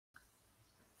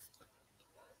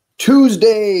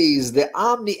Tuesdays, the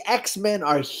Omni X-Men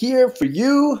are here for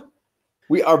you.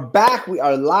 We are back. We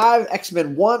are live.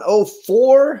 X-Men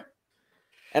 104.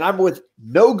 And I'm with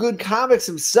KnowGood Comics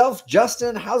himself.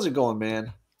 Justin, how's it going,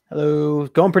 man? Hello.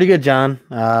 Going pretty good, John.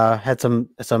 Had some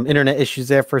internet issues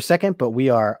there for a second, but we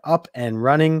are up and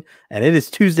running, and it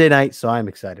is Tuesday night, so I'm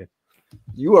excited.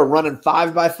 You are running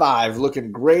 5x5,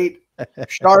 looking great,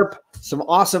 sharp, some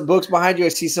awesome books behind you. I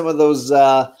see some of those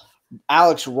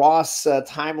Alex Ross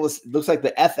timeless. Looks like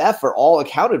the FF are all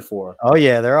accounted for. Oh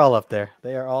yeah, they're all up there.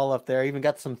 They are all up there. Even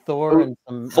got some Thor and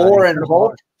some Thor and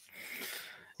Hulk.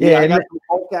 Yeah, I got some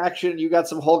Hulk action. You got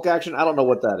some Hulk action. I don't know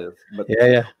what that is, but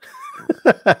yeah.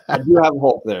 I do have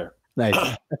Hulk there.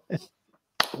 Nice.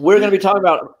 We're going to be talking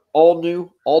about all new,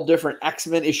 all different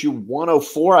X-Men issue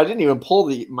 104. I didn't even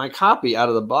pull my copy out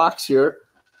of the box here.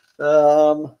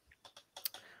 Clearly,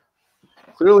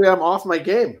 I'm off my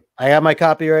game. I have my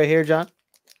copy right here, John.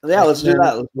 Yeah, let's do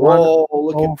that. Whoa,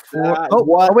 look at that.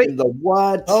 What wait. in the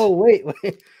what? Oh, wait.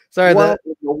 Sorry, what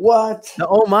in the what? The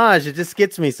homage, it just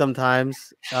gets me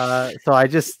sometimes. So I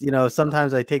just,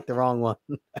 sometimes I take the wrong one.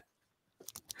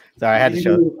 Sorry, I had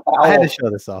to show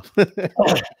this off.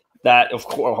 That, of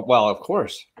course. Well, of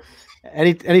course.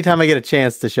 Anytime I get a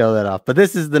chance to show that off. But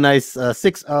this is the nice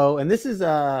 6.0, and this is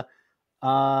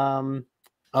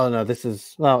oh no, this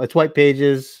is, well, it's white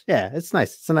pages. Yeah, it's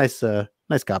nice. It's a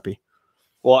nice copy.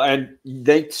 Well, and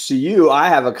thanks to you, I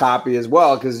have a copy as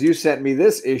well because you sent me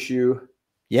this issue.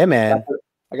 Yeah, man.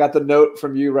 I got the note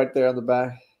from you right there on the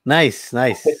back. Nice.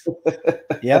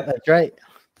 Yeah, that's right.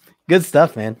 Good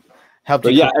stuff, man.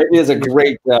 But yeah, it is a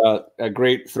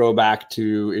great throwback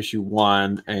to issue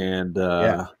 1, and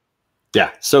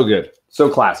yeah, so good, so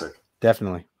classic.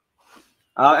 Definitely.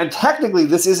 And technically,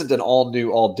 this isn't an all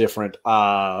new, all different.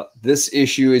 This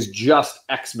issue is just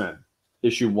X-Men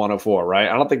issue 104, right?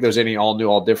 I don't think there's any all new,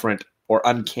 all different or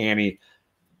uncanny.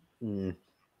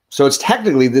 So it's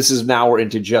technically, we're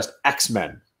into just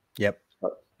X-Men. Yep.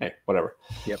 But, hey, whatever.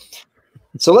 Yep.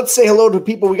 So let's say hello to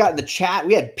people we got in the chat.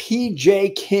 We had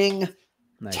PJ King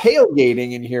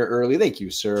tailgating in here early. Thank you,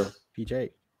 sir.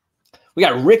 PJ. We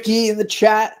got Ricky in the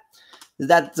chat.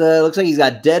 That looks like he's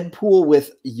got Deadpool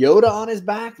with Yoda on his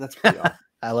back. That's pretty awesome.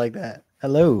 I like that.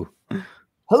 Hello.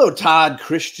 Hello, Todd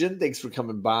Christian. Thanks for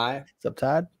coming by. What's up,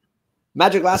 Todd?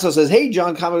 Magic Lasso says, hey,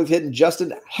 John, comment with Hidden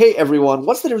Justin. Hey, everyone.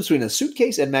 What's the difference between a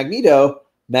suitcase and Magneto?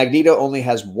 Magneto only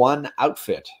has one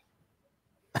outfit.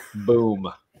 Boom.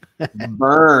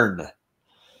 Burn.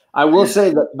 I will say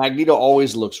that Magneto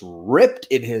always looks ripped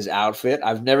in his outfit.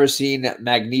 I've never seen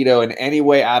Magneto in any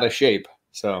way out of shape.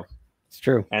 So it's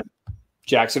true. And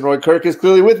Jackson Roy Kirk is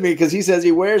clearly with me because he says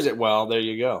he wears it well. There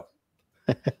you go.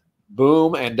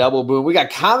 Boom and double boom. We got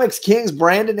Comics Kings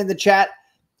Brandon in the chat.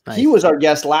 Nice. He was our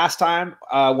guest last time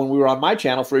when we were on my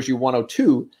channel for issue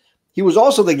 102. He was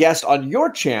also the guest on your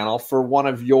channel for one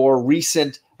of your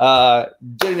recent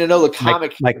getting to know the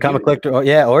comic. My comic collector. Oh,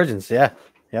 yeah, Origins. Yeah.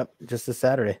 Yep. Just this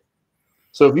Saturday.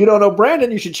 So if you don't know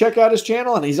Brandon, you should check out his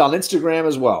channel, and he's on Instagram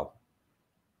as well.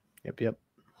 Yep.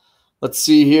 Let's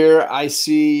see here. I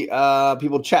see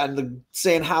people chatting,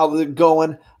 saying how they're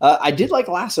going. I did like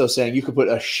Lasso saying you could put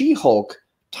a She-Hulk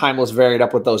timeless variant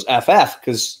up with those FF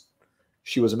because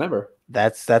she was a member.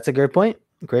 That's a great point.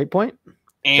 Great point.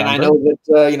 And I know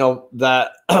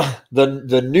that that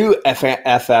the new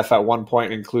FF at one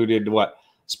point included what?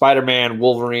 Spider-Man,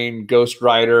 Wolverine, Ghost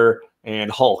Rider,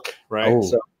 and Hulk, right? Oh.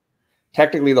 So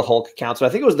technically the Hulk counts, but I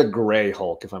think it was the gray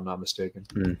Hulk, if I'm not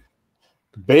mistaken.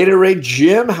 Beta Ray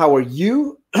Jim, how are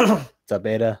you? What's up,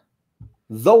 Beta?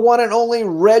 The one and only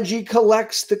Reggie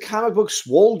Collects the Comic Book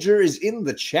Swolger is in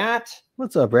the chat.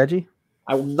 What's up, Reggie?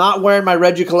 I'm not wearing my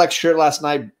Reggie Collects shirt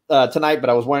tonight, but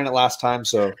I was wearing it last time,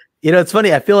 so. It's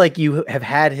funny. I feel like you have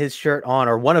had his shirt on,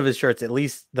 or one of his shirts, at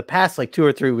least the past 2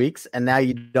 or 3 weeks, and now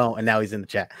you don't, and now he's in the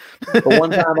chat. The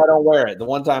one time I don't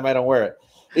wear it.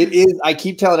 It is, I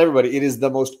keep telling everybody, it is the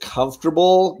most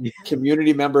comfortable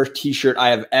community member t-shirt I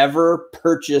have ever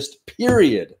purchased,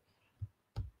 period.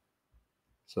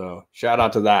 So shout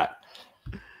out to that.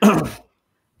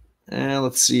 And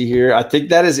let's see here. I think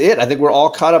that is it. I think we're all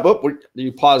caught up. Oh,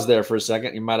 you paused there for a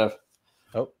second. You might have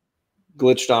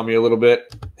glitched on me a little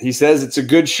bit. He says it's a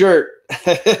good shirt.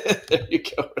 There you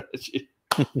go, Reggie.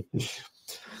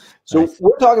 So nice.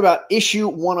 We're talking about issue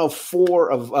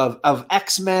 104 of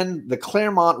X-Men, the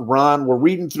Claremont run. We're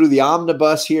reading through the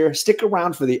omnibus here. Stick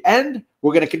around for the end.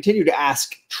 We're going to continue to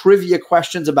ask trivia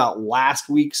questions about last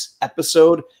week's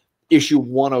episode, issue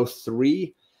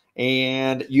 103.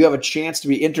 And you have a chance to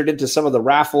be entered into some of the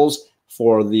raffles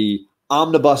for the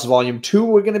Omnibus Volume 2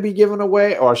 we're going to be giving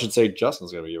away, or I should say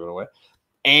Justin's going to be giving away.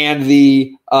 and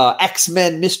the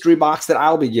X-Men mystery box that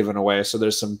I'll be giving away. So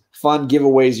there's some fun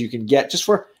giveaways you can get just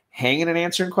for hanging and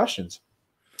answering questions.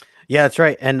 Yeah, that's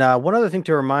right. And one other thing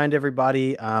to remind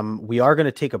everybody, we are going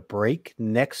to take a break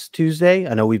next Tuesday.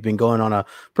 I know we've been going on a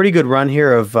pretty good run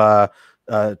here of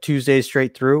Tuesdays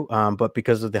straight through, but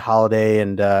because of the holiday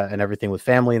and everything with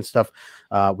family and stuff,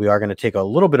 we are going to take a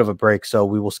little bit of a break. So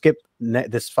we will skip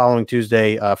this following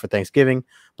Tuesday for Thanksgiving,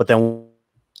 but then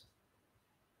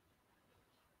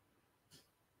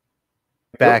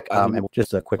back and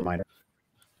just a quick reminder.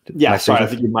 Yeah, sorry, I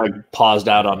think you might have paused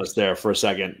out on us there for a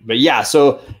second. But yeah,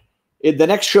 so the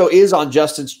next show is on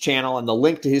Justin's channel, and the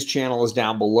link to his channel is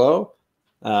down below.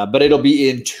 But it'll be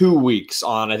in 2 weeks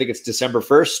on, I think it's December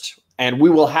 1st. And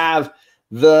we will have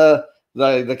the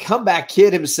comeback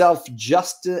kid himself,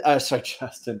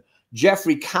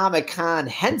 Jeffrey Comic-Con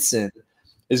Henson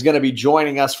is going to be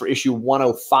joining us for issue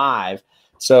 105.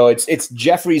 So it's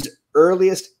Jeffrey's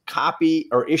earliest copy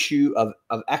or issue of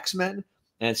X-Men.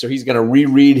 And so he's going to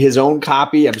reread his own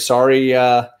copy. I'm sorry,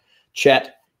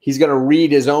 Chet. He's going to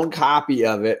read his own copy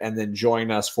of it and then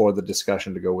join us for the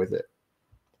discussion to go with it.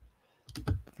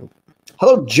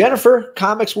 Hello, Jennifer.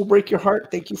 Comics Will Break Your Heart.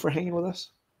 Thank you for hanging with us.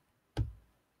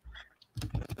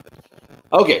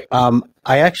 Okay.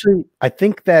 I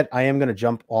think that I am going to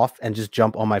jump off and just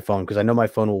jump on my phone because I know my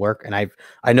phone will work. And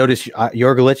I noticed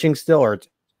you're glitching still, or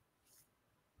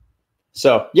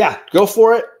so yeah, go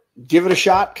for it. Give it a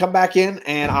shot. Come back in,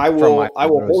 and I will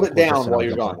hold it down while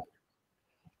you're gone.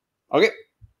 Okay.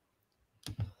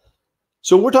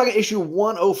 So we're talking issue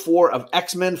 104 of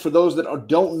X-Men. For those that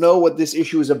don't know what this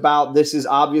issue is about, this is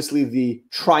obviously the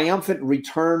triumphant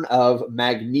return of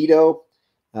Magneto.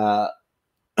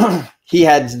 He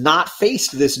had not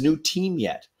faced this new team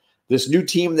yet. This new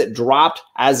team that dropped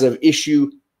as of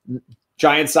issue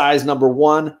giant size number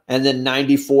 1 and then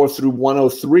 94 through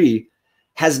 103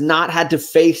 has not had to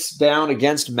face down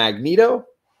against Magneto.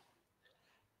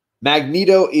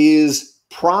 Magneto is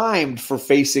primed for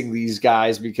facing these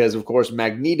guys because, of course,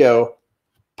 Magneto,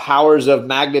 powers of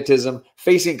magnetism,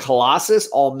 facing Colossus,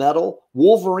 all metal,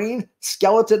 Wolverine,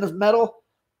 skeleton of metal.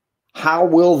 How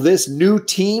will this new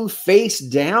team face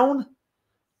down?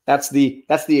 That's the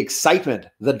excitement,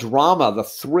 the drama, the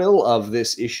thrill of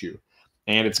this issue.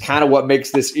 And it's kind of what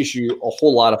makes this issue a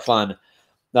whole lot of fun.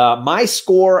 My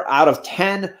score out of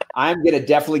 10, I'm going to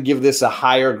definitely give this a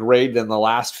higher grade than the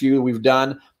last few we've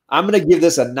done. I'm going to give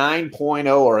this a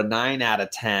 9.0 or a 9 out of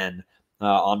 10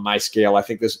 on my scale. I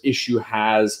think this issue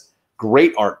has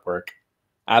great artwork,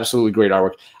 absolutely great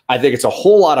artwork. I think it's a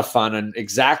whole lot of fun and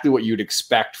exactly what you'd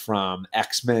expect from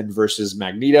X-Men versus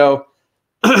Magneto.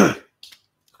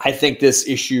 I think this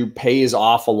issue pays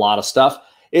off a lot of stuff.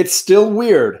 It's still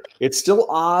weird. It's still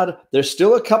odd. There's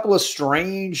still a couple of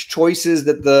strange choices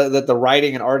that the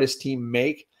writing and artist team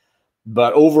make.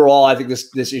 But overall, I think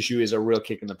this issue is a real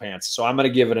kick in the pants. So I'm going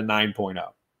to give it a 9.0.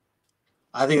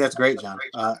 I think that's great, John.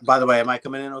 By the way, am I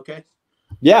coming in okay?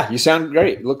 Yeah, you sound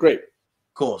great. You look great.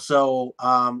 Cool. So,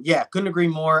 yeah, couldn't agree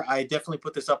more. I definitely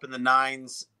put this up in the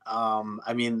 9s.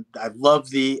 I mean, I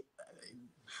love the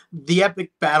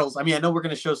epic battles. I mean, I know we're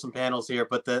going to show some panels here,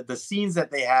 but the scenes that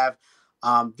they have,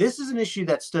 this is an issue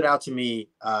that stood out to me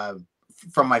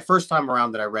from my first time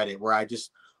around that I read it, where I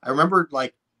remember,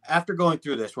 like, after going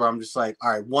through this, where I'm just like, all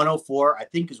right, 104, I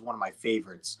think is one of my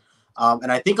favorites.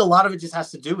 And I think a lot of it just has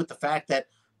to do with the fact that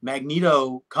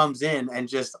Magneto comes in and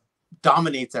just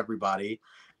dominates everybody.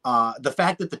 The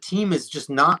fact that the team is just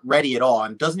not ready at all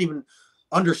and doesn't even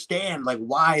understand like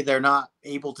why they're not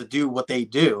able to do what they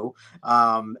do.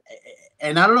 And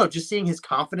I don't know, just seeing his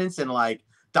confidence and like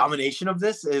domination of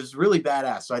this is really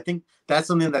badass. So I think that's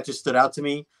something that just stood out to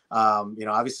me.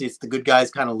 Obviously it's the good guys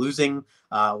kind of losing,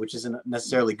 which isn't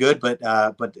necessarily good, but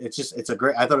I thought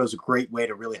it was a great way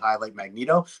to really highlight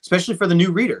Magneto, especially for the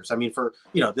new readers. I mean, for,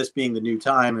 this being the new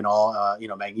time and all,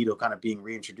 Magneto kind of being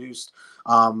reintroduced.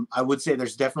 I would say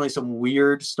there's definitely some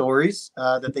weird stories,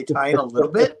 that they tie in a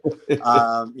little bit,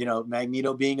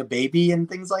 Magneto being a baby and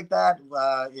things like that,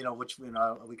 which,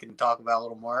 we can talk about a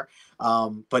little more.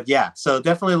 But yeah, so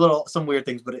definitely some weird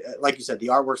things, but like you said, the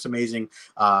artwork's amazing.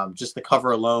 Just the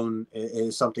cover alone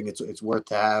is something it's worth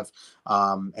to have.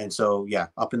 And so, yeah,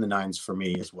 up in the 9s for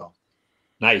me as well.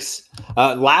 Nice.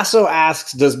 Lasso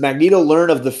asks, does Magneto learn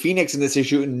of the Phoenix in this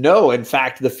issue? No, in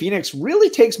fact, the Phoenix really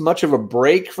takes much of a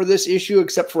break for this issue,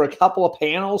 except for a couple of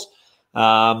panels.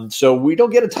 So we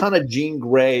don't get a ton of Jean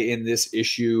Grey in this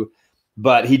issue,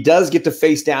 but he does get to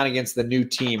face down against the new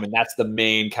team, and that's the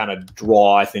main kind of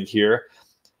draw, I think, here.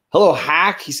 Hello,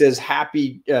 Hack. He says,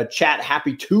 happy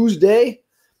Tuesday.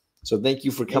 So thank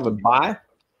you for coming by.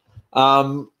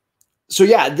 So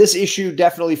yeah, this issue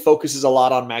definitely focuses a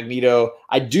lot on Magneto.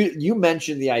 You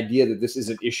mentioned the idea that this is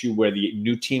an issue where the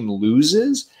new team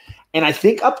loses. And I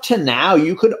think up to now,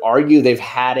 you could argue they've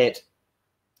had it,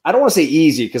 I don't want to say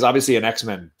easy, because obviously an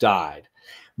X-Men died.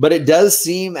 But it does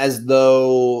seem as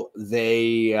though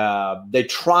they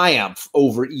triumph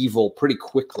over evil pretty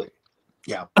quickly.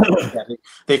 Yeah.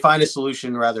 They find a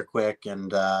solution rather quick.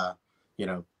 And, you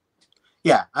know,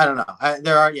 yeah, I don't know.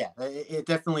 It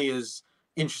definitely is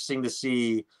interesting to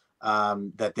see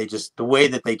that the way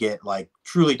that they get like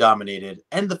truly dominated,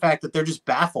 and the fact that they're just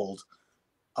baffled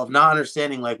of not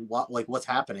understanding what's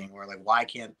happening, or like why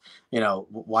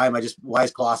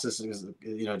is Colossus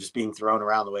just being thrown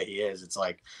around the way he is. It's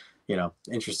like,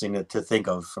 interesting to think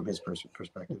of from his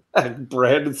perspective.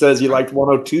 Brandon says he liked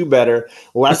 102 better,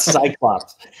 less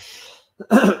Cyclops.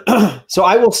 So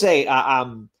I will say,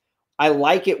 I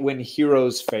like it when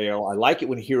heroes fail. I like it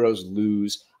when heroes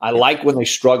lose. I like when they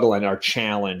struggle and are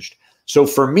challenged. So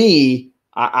for me,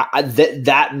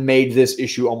 that made this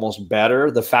issue almost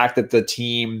better. The fact that the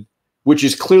team, which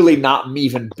is clearly not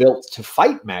even built to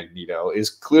fight Magneto, is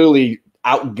clearly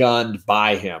outgunned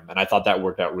by him. And I thought that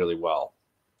worked out really well.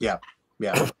 Yeah.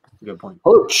 Good point.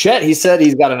 Oh, Chet, he said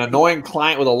he's got an annoying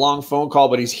client with a long phone call,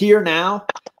 but he's here now.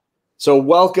 So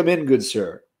welcome in, good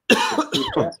sir.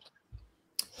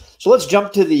 So let's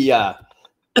jump to the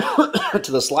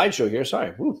to the slideshow here.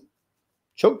 Sorry,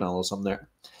 choked on a little something there.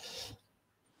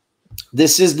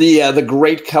 This is the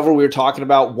great cover we were talking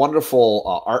about.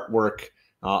 Wonderful artwork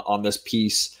on this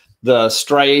piece. The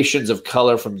striations of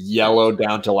color from yellow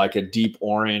down to like a deep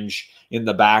orange in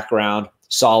the background.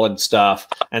 Solid stuff.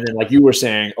 And then, like you were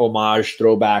saying, homage,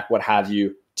 throwback, what have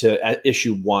you, to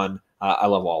issue 1. I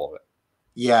love all of it.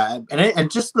 Yeah,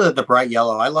 and just the bright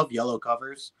yellow. I love yellow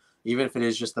covers, even if it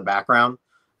is just the background.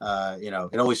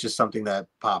 It always just something that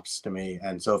pops to me.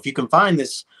 And so if you can find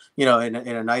this, in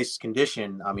a nice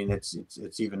condition, I mean, it's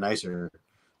even nicer.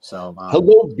 So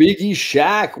hello, Biggie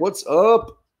Shaq. What's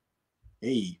up?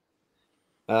 Hey.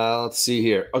 Let's see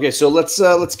here. Okay, so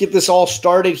let's get this all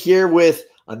started here with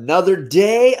another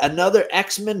day, another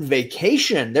X-Men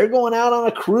vacation. They're going out on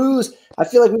a cruise. I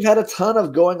feel like we've had a ton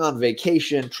of going on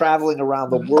vacation, traveling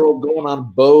around the world, going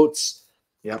on boats.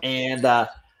 Yep. And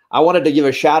I wanted to give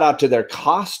a shout out to their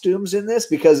costumes in this,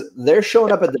 because they're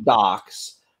showing up at the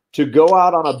docks to go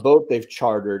out on a boat they've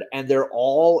chartered, and they're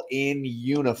all in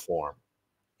uniform.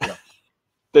 Yep.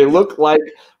 They look like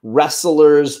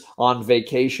wrestlers on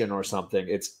vacation or something.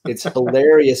 It's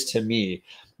hilarious to me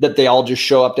that they all just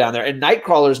show up down there. And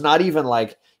Nightcrawler's not even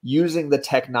like using the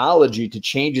technology to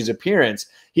change his appearance.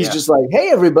 He's just like,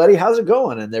 hey, everybody, how's it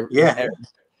going? And they're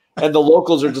and the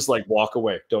locals are just like, walk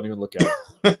away. Don't even look at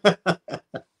it.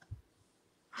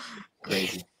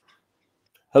 Crazy.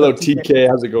 Hello, TK.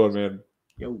 How's it going, man?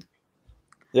 Yo.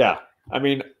 Yeah. I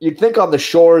mean, you'd think on the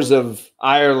shores of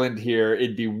Ireland here,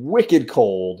 it'd be wicked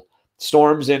cold.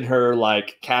 Storm's in her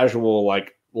like casual,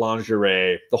 like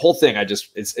lingerie. The whole thing,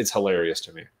 it's hilarious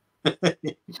to me.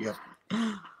 Yeah.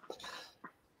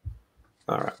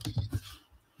 All right.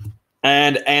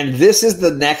 And this is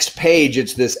the next page.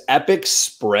 It's this epic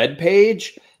spread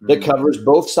page that covers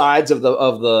both sides of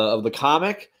the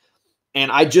comic.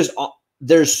 And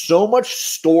there's so much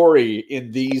story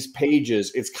in these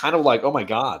pages. It's kind of like, oh my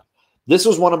God. I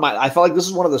felt like this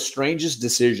is one of the strangest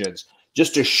decisions,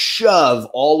 just to shove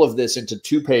all of this into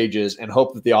 2 pages and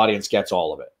hope that the audience gets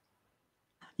all of it.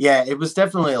 Yeah, it was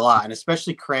definitely a lot, and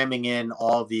especially cramming in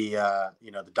all the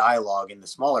the dialogue in the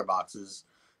smaller boxes,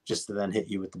 just to then hit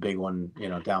you with the big one,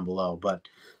 down below. But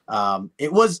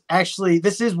it was actually,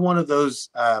 this is one of those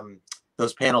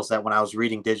panels that when I was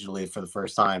reading digitally for the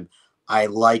first time, I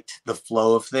liked the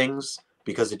flow of things,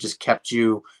 because it just kept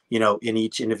you, in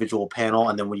each individual panel.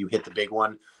 And then when you hit the big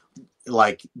one,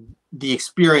 like the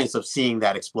experience of seeing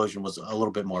that explosion was a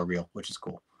little bit more real, which is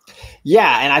cool.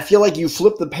 Yeah, and I feel like you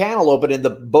flip the panel open and the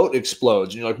boat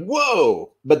explodes, and you're like,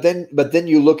 whoa! But then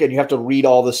you look and you have to read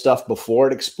all the stuff before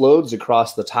it explodes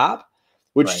across the top,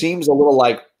 which seems a little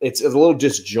like it's a little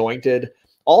disjointed.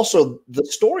 Also, the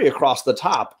story across the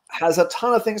top has a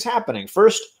ton of things happening.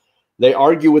 First, they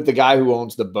argue with the guy who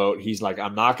owns the boat. He's like,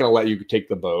 I'm not going to let you take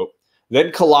the boat.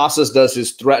 Then Colossus does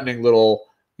his threatening little,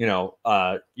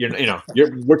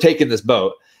 we're taking this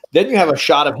boat. Then you have a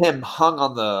shot of him hung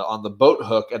on the boat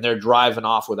hook, and they're driving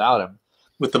off without him,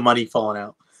 with the money falling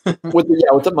out. with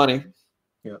the money.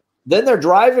 Yeah. Then they're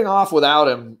driving off without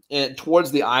him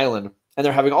towards the island, and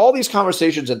they're having all these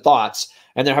conversations and thoughts,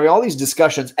 and they're having all these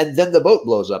discussions, and then the boat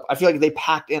blows up. I feel like they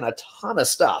packed in a ton of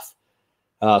stuff,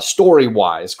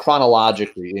 story-wise,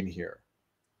 chronologically in here.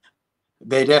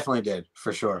 They definitely did,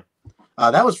 for sure.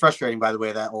 That was frustrating, by the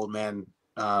way, that old man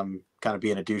kind of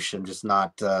being a douche and just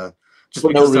not just For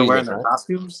because no they're reason, wearing their right?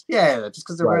 costumes. Yeah, just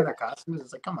because they're Right. wearing their costumes,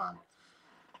 it's like, come on.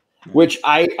 Which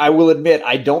I will admit,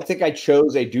 I don't think I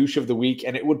chose a douche of the week,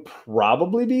 and it would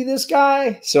probably be this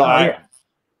guy. So Yeah.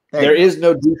 There is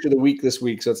no douche of the week this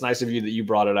week, so it's nice of you that you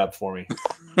brought it up for me.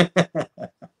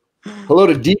 Hello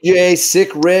to DJ, Sick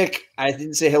Rick. I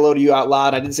didn't say hello to you out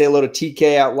loud. I didn't say hello to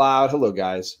TK out loud. Hello,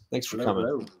 guys. Thanks for coming.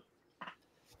 Hello.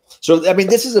 So, I mean,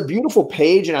 this is a beautiful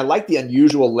page, and I like the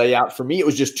unusual layout. For me, it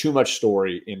was just too much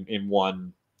story in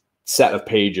one set of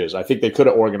pages. I think they could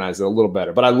have organized it a little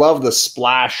better. But I love the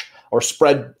splash or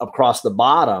spread across the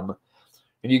bottom,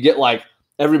 and you get like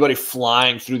everybody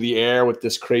flying through the air with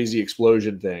this crazy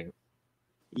explosion thing.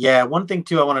 Yeah, one thing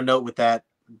too I want to note with that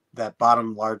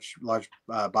bottom large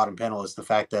bottom panel is the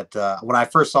fact that when I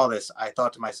first saw this, I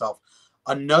thought to myself,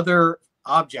 another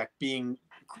object being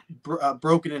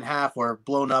broken in half or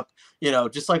blown up,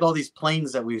 just like all these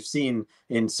planes that we've seen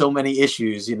in so many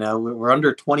issues. We're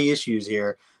under 20 issues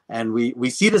here, and we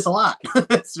see this a lot.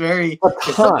 It's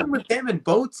something with them and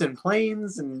boats and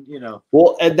planes and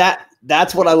Well, and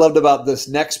that's what I loved about this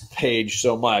next page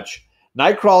so much.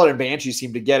 Nightcrawler and Banshee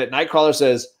seem to get it. Nightcrawler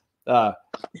says,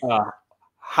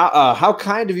 how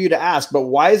kind of you to ask, but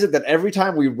why is it that every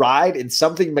time we ride in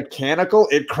something mechanical,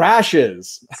 it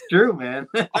crashes? It's true, man.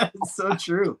 It's so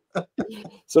true.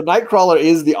 So Nightcrawler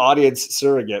is the audience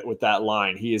surrogate with that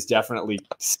line. He is definitely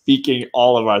speaking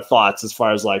all of our thoughts as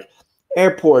far as like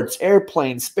airports,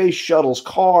 airplanes, space shuttles,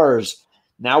 cars.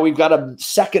 Now we've got a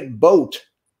second boat.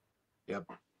 Yep.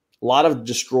 A lot of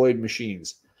destroyed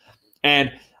machines.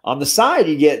 And on the side,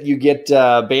 you get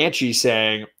Banshee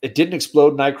saying, "It didn't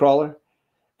explode, Nightcrawler.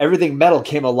 Everything metal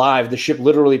came alive. The ship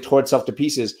literally tore itself to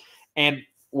pieces." And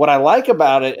what I like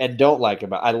about it and don't like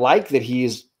about it, I like that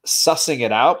he's sussing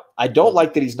it out. I don't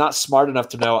like that he's not smart enough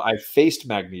to know I faced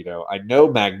Magneto. I know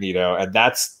Magneto, and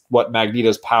that's what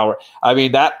Magneto's power. I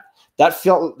mean, that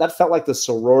felt like the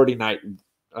sorority night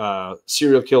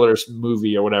serial killers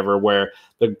movie or whatever, where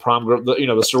the prom girl,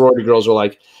 the sorority girls are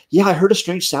like, "Yeah, I heard a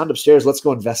strange sound upstairs. Let's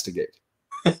go investigate."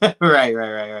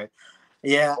 Right.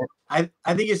 Yeah, I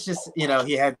think it's just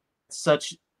he had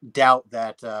such doubt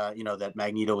that that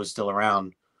Magneto was still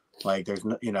around. Like there's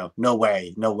no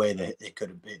way that it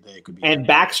could be. And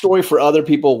backstory for other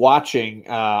people watching,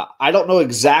 I don't know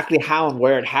exactly how and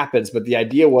where it happens, but the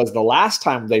idea was the last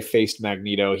time they faced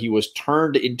Magneto, he was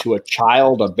turned into a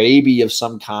child, a baby of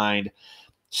some kind.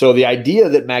 So the idea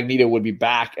that Magneto would be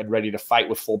back and ready to fight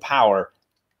with full power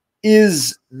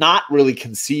is not really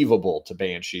conceivable to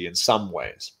Banshee in some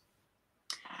ways.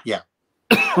 Yeah.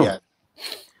 Yeah.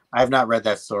 I have not read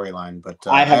that storyline, but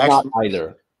I have not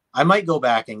either. I might go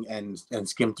back and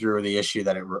skim through the issue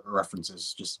that it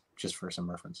references just for some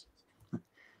reference.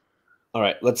 All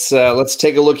right, let's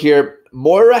take a look here.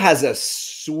 Moira has a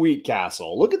sweet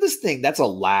castle. Look at this thing. That's a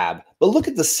lab. But look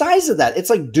at the size of that. It's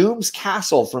like Doom's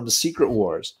castle from the Secret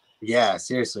Wars. Yeah,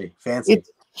 seriously. Fancy.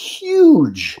 It's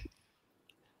huge.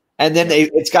 And then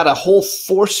it's got a whole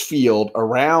force field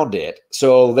around it.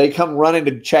 So they come running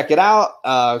to check it out.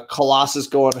 Colossus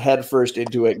going headfirst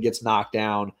into it, gets knocked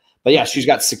down. But yeah, she's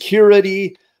got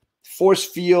security, force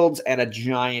fields, and a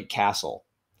giant castle.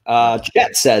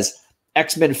 Chet says,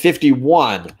 X-Men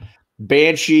 51.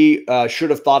 Banshee should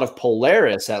have thought of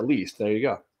Polaris at least. There you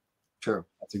go. True.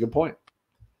 That's a good point.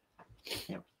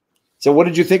 Yeah. So what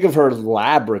did you think of her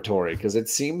laboratory? Because it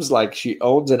seems like she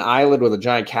owns an island with a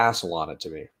giant castle on it to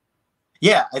me.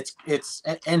 Yeah, it's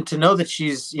and to know that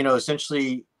she's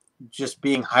essentially just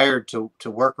being hired to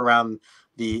work around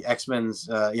the X-Men's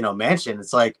mansion.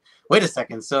 It's like, wait a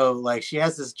second, so like she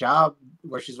has this job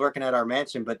where she's working at our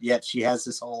mansion, but yet she has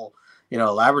this whole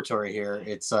laboratory here.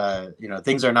 It's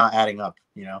things are not adding up.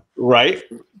 Right.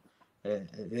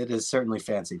 It is certainly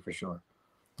fancy for sure.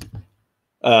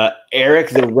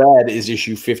 Eric the Red is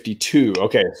issue 52.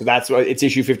 Okay, so that's what it's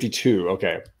issue 52.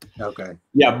 Okay.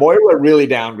 Yeah, Moira really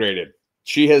downgraded.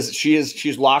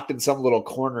 She's locked in some little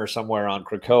corner somewhere on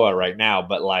Krakoa right now,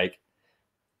 but like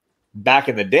back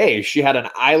in the day, she had an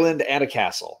island and a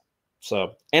castle.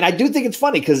 So, and I do think it's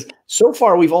funny because so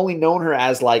far we've only known her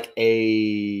as like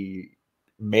a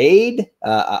maid,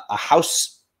 a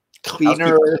house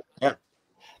cleaner. Yeah.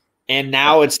 And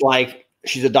now it's like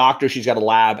she's a doctor, she's got a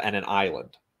lab and an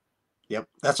island. Yep.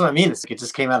 That's what I mean. It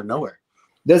just came out of nowhere.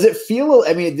 Does it feel,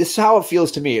 I mean, this is how it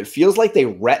feels to me. It feels like they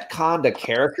retconned a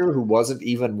character who wasn't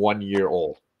even 1 year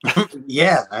old.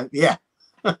 Yeah. Yeah.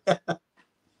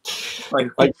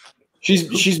 like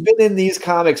she's been in these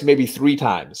comics maybe 3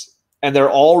 times and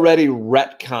they're already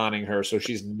retconning her. So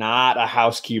she's not a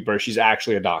housekeeper. She's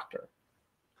actually a doctor.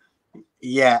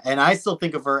 Yeah, and I still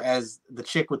think of her as the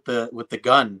chick with the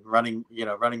gun running,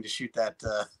 running to shoot that.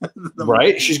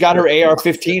 Right, she's got her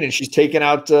AR-15 and she's taking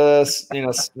out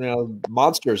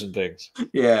monsters and things.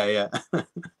 Yeah.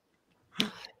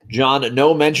 John,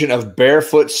 no mention of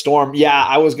Barefoot Storm. Yeah,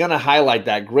 I was going to highlight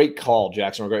that. Great call,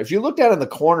 Jackson. If you look down in the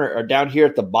corner or down here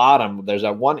at the bottom, there's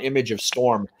that one image of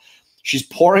Storm. She's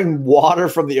pouring water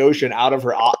from the ocean out of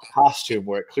her costume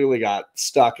where it clearly got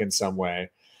stuck in some way.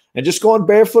 And just going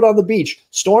barefoot on the beach.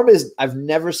 Storm is, I've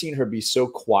never seen her be so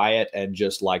quiet and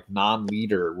just like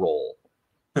non-leader role.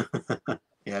 Yeah,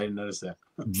 I didn't notice that.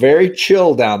 Very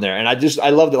chill down there. And I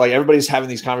love that. Like everybody's having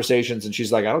these conversations and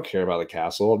she's like, I don't care about the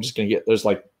castle. I'm just going to there's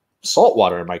like salt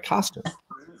water in my costume.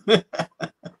 Can't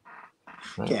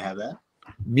have that.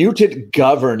 Mutant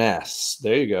governess.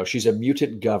 There you go. She's a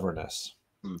mutant governess.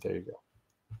 There you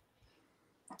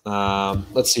go.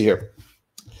 Let's see here.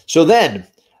 So then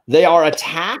they are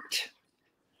attacked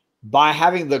by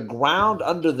having the ground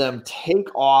under them take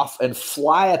off and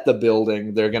fly at the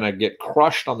building. They're going to get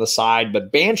crushed on the side,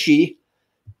 but Banshee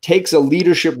takes a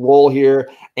leadership role here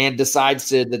and decides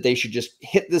that they should just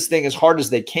hit this thing as hard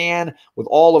as they can with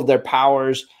all of their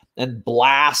powers and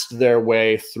blast their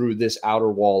way through this outer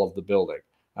wall of the building.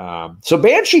 So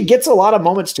Banshee gets a lot of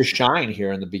moments to shine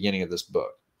here in the beginning of this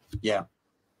book. Yeah,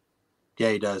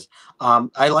 he does.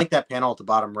 I like that panel at the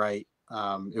bottom right.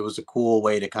 It was a cool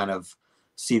way to kind of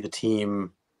see the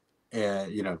team,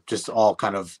 just all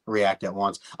kind of react at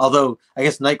once. Although I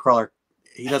guess Nightcrawler,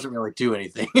 he doesn't really do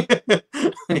anything.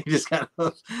 He just kind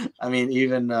of, I mean,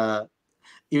 even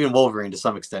Wolverine to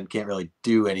some extent can't really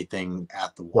do anything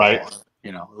at the wall. Right.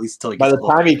 At least until he by gets the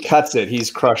time he cuts it, he's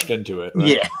crushed into it.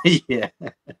 Right? Yeah.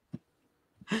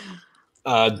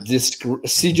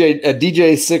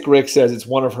 DJ Sick Rick says it's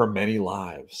one of her many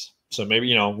lives. So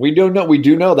maybe, we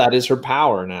do know that is her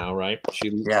power now, right?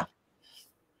 Yeah.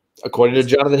 According to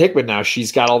Jonathan Hickman now,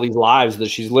 she's got all these lives that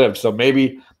she's lived. So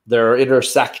maybe they're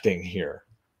intersecting here.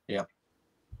 Yeah.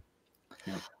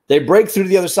 They break through to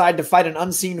the other side to fight an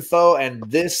unseen foe, and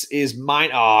this is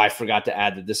mine. Oh, I forgot to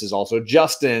add that this is also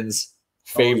Justin's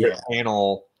favorite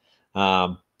panel.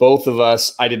 Both of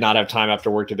us, I did not have time after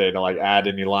work today to add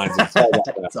any lines.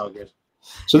 It's all good.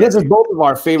 So this is both of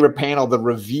our favorite panel, the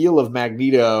reveal of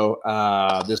Magneto,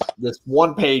 this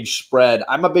one-page spread.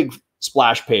 I'm a big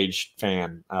splash page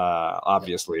fan,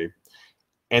 obviously.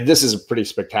 And this is a pretty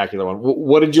spectacular one.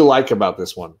 What did you like about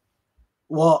this one?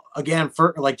 Well, again,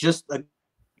 for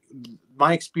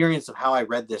my experience of how I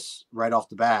read this right off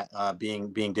the bat,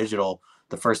 being digital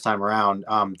the first time around,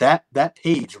 that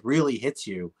page really hits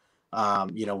you.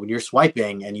 When you're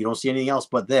swiping and you don't see anything else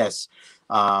but this,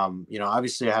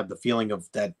 obviously I have the feeling of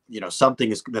that,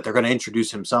 something is that they're going to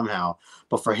introduce him somehow,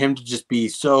 but for him to just be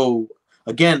so,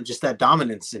 again, just that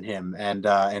dominance in him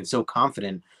and so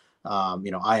confident,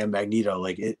 I am Magneto.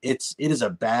 It is a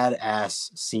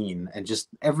badass scene, and just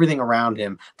everything around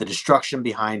him, the destruction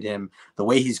behind him, the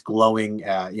way he's glowing,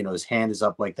 his hand is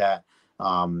up like that.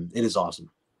 It is awesome.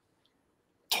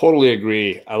 Totally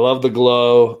agree. I love the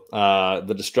glow,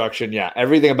 the destruction. Yeah,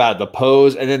 everything about it, the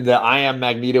pose, and then the I am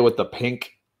Magneto with the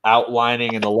pink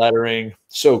outlining and the lettering.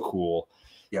 So cool.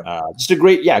 Yeah. Just a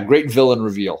great villain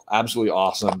reveal. Absolutely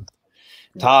awesome.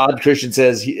 Todd Christian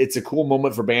says it's a cool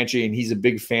moment for Banshee, and he's a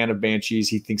big fan of Banshees.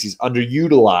 He thinks he's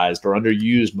underutilized or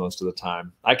underused most of the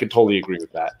time. I could totally agree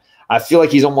with that. I feel like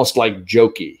he's almost like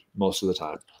jokey most of the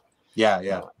time.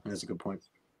 Yeah. That's a good point.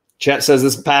 Chet says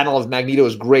this panel of Magneto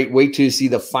is great. Wait till you see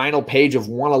the final page of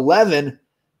 111.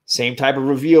 Same type of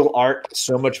reveal art,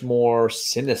 so much more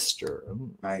sinister. Ooh.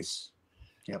 Nice.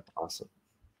 Yep. Awesome.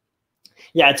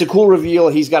 Yeah, it's a cool reveal.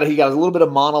 He got a little bit of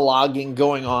monologuing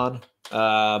going on.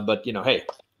 But hey,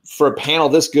 for a panel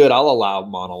this good, I'll allow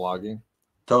monologuing.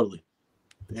 Totally.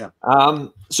 Yeah.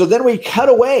 So then we cut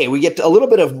away. We get a little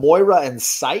bit of Moira and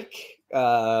Psyche.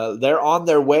 They're on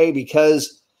their way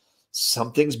because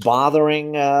something's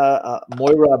bothering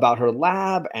Moira about her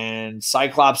lab, and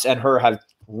Cyclops and her have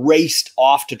raced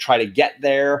off to try to get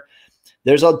there.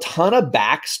 There's a ton of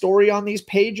backstory on these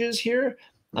pages here.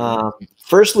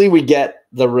 Firstly, we get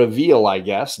the reveal, I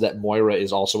guess, that Moira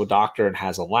is also a doctor and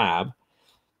has a lab.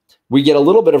 We get a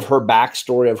little bit of her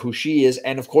backstory of who she is.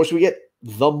 And of course, we get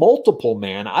the Multiple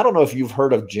Man. I don't know if you've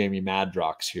heard of Jamie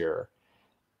Madrox here.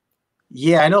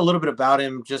 Yeah, I know a little bit about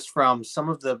him just from some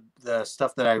of the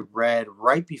stuff that I read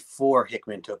right before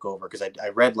Hickman took over, because I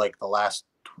read the last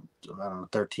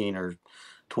 13 or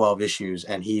 12 issues,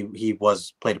 and he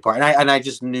played a part, and I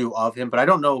just knew of him, but I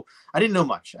didn't know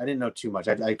much. I didn't know too much.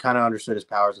 I kind of understood his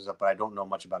powers and stuff, but I don't know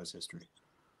much about his history.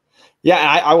 Yeah,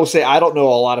 I will say I don't know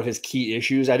a lot of his key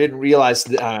issues. I didn't realize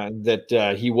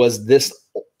that he was this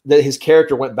that his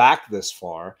character went back this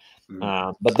far.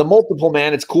 But the Multiple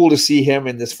Man, it's cool to see him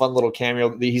in this fun little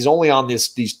cameo. He's only on these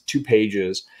 2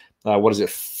 pages. What is it?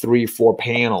 3-4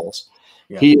 panels.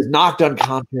 Yeah. He is knocked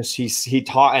unconscious. He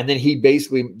taught, and then he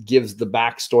basically gives the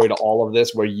backstory to all of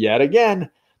this, where yet again,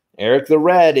 Eric the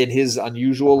Red in his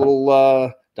unusual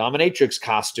little dominatrix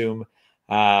costume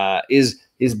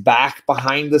is back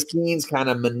behind the scenes, kind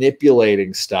of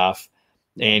manipulating stuff,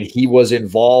 and he was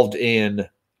involved in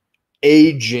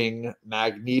aging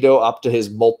Magneto up to his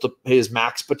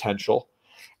max potential.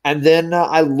 And then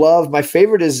I love, my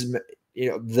favorite is,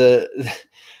 the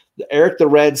Eric the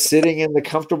Red sitting in the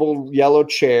comfortable yellow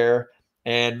chair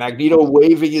and Magneto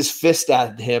waving his fist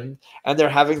at him, and they're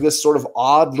having this sort of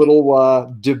odd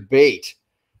little debate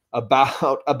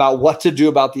about what to do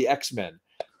about the X-Men.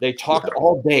 They talked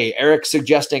all day, Eric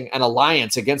suggesting an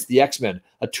alliance against the X-Men,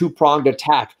 a 2-pronged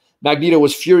attack. Magneto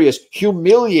was furious,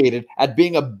 humiliated at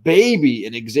being a baby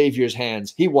in Xavier's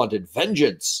hands. He wanted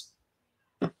vengeance.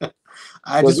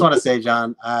 I just want to say,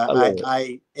 John,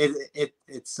 I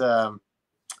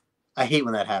hate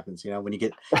when that happens. When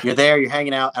you're there, you're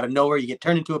hanging out of nowhere, you get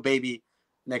turned into a baby.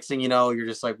 Next thing you know, you're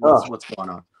just like, what's going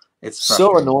on? It's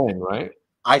so annoying, right?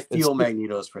 I feel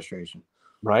Magneto's frustration.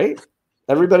 Right?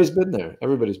 Everybody's been there.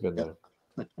 There.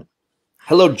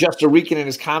 Hello, Just a Rican in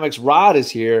his comics. Rod is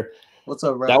here. What's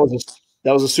up, Rod?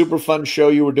 That was a super fun show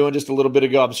you were doing just a little bit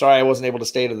ago. I'm sorry I wasn't able to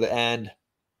stay to the end.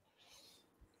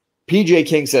 PJ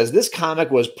King says, this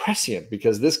comic was prescient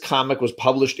because this comic was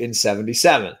published in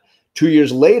 1977. 2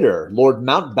 years later, Lord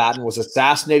Mountbatten was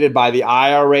assassinated by the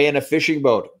IRA in a fishing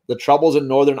boat. The troubles in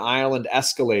Northern Ireland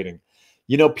escalating.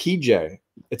 PJ,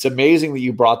 it's amazing that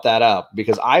you brought that up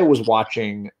because I was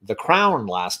watching The Crown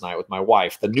last night with my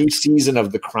wife, the new season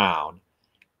of The Crown.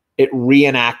 It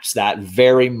reenacts that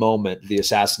very moment, the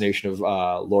assassination of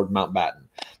Lord Mountbatten,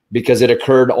 because it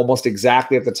occurred almost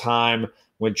exactly at the time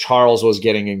when Charles was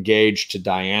getting engaged to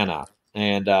Diana.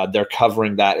 And they're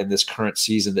covering that in this current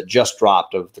season that just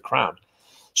dropped of The Crown.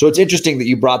 So it's interesting that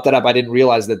you brought that up. I didn't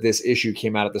realize that this issue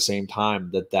came out at the same time,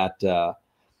 that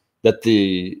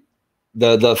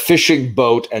the fishing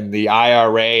boat and the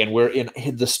IRA,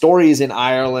 and the story is in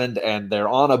Ireland, and they're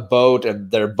on a boat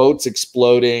and their boat's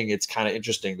exploding. It's kind of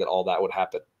interesting that all that would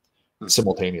happen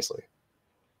simultaneously.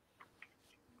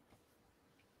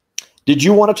 Did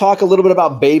you want to talk a little bit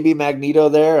about baby Magneto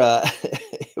there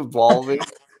evolving?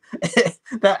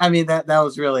 that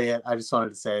was really it. I just wanted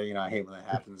to say, I hate when that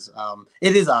happens.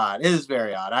 It is odd. It is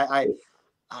very odd. I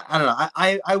don't know.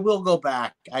 I will go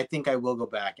back. I think I will go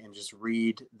back and just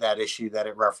read that issue that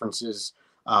it references,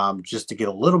 just to get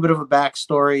a little bit of a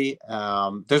backstory.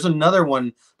 There's another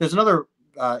one. There's another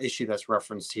issue that's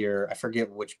referenced here. I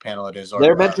forget which panel it is.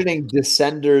 They're mentioning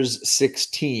Descenders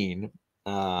 16.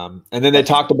 And then they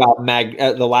talked about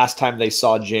the last time they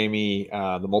saw Jamie,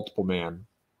 the Multiple Man.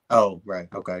 Oh, right.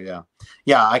 Okay. Yeah.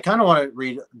 Yeah. I kind of want to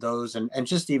read those and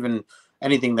just even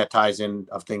anything that ties in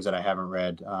of things that I haven't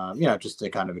read, just to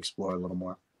kind of explore a little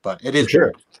more. But it is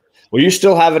sure. Well, you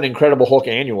still have an Incredible Hulk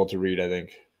annual to read, I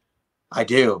think. I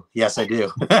do. Yes, I do.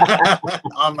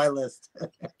 On my list.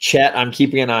 Chet, I'm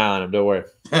keeping an eye on him. Don't worry.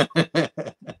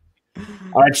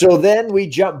 All right. So then we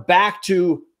jump back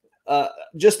to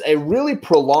just a really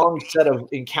prolonged set of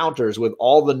encounters with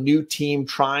all the new team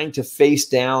trying to face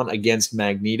down against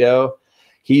Magneto.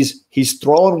 He's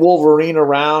throwing Wolverine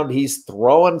around. He's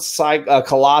throwing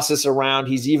Colossus around.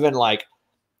 He's even like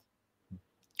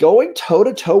going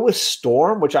toe-to-toe with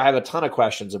Storm, which I have a ton of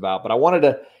questions about. But I wanted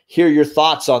to hear your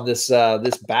thoughts on this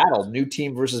battle, new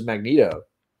team versus Magneto.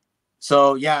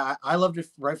 So, yeah, I loved it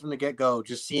right from the get-go,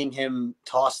 just seeing him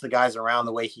toss the guys around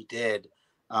the way he did.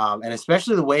 And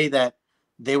especially the way that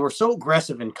they were so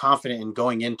aggressive and confident in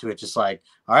going into it, just like,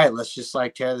 all right, let's just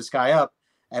like tear this guy up.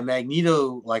 And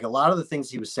Magneto, like a lot of the things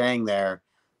he was saying there,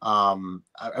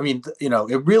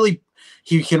 it really,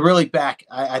 he can really back.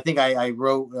 I think I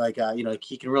wrote like,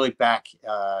 he can really back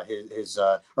his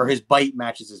bite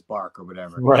matches his bark or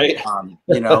whatever. Right.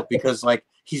 Because like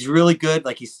he's really good.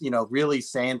 Like he's, really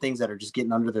saying things that are just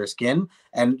getting under their skin,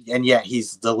 and yet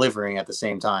he's delivering at the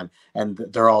same time. And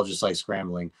they're all just like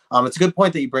scrambling. It's a good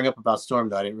point that you bring up about Storm,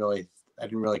 though. I didn't really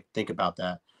think about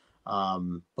that.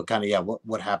 But kind of, yeah,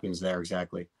 what happens there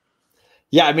exactly?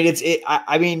 Yeah,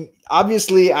 I mean,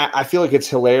 obviously, I feel like it's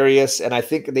hilarious, and I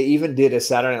think they even did a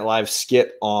Saturday Night Live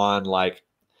skit on like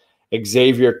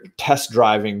Xavier test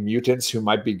driving mutants who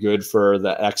might be good for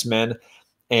the X-Men,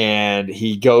 and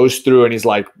he goes through and he's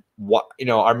like, "What?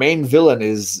 Our main villain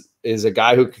is a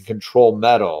guy who can control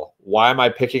metal. Why am I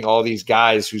picking all these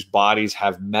guys whose bodies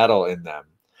have metal in them?"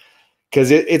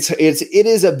 Because it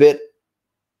is a bit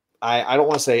I don't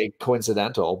want to say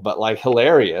coincidental, but like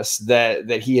hilarious that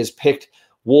he has picked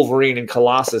Wolverine and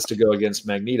Colossus to go against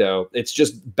Magneto. It's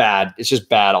just bad. It's just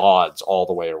bad odds all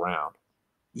the way around.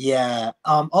 Yeah.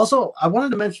 Also, I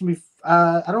wanted to mention,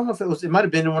 I don't know if it might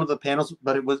have been in one of the panels,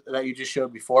 but it was that you just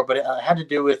showed before, but it had to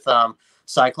do with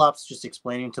Cyclops just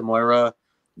explaining to Moira,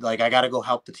 like, I got to go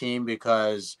help the team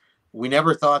because we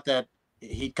never thought that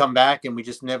he'd come back, and we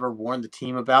just never warned the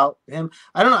team about him.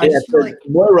 I don't know. I just feel like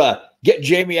Moira, get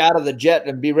Jamie out of the jet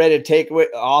and be ready to take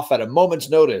off at a moment's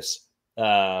notice.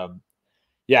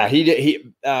 Yeah, he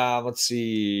did. Let's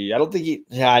see. I don't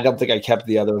think I kept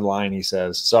the other line he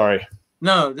says. Sorry.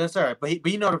 No, that's all right. But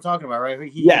you know what I'm talking about, right?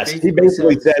 He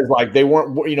basically says like they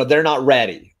weren't, they're not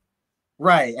ready.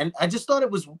 Right. And I just thought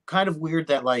it was kind of weird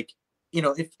that, like,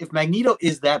 if Magneto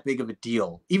is that big of a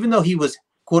deal, even though he was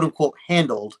quote unquote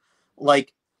handled,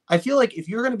 like, I feel like if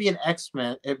you're going to be an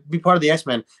X-Men, be part of the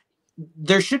X-Men,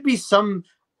 there should be some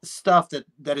stuff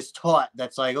that is taught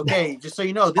that's like, okay, just so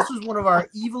you know, this was one of our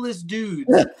evilest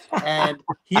dudes, and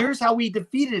here's how we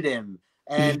defeated him.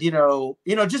 And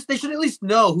just they should at least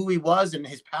know who he was and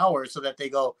his powers, so that they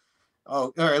go,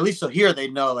 oh, or at least so here they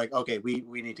know, like, okay, we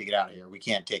need to get out of here. We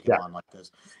can't take him on like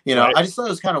this. Right. I just thought it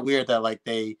was kind of weird that, like,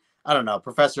 I don't know,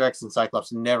 Professor X and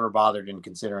Cyclops never bothered in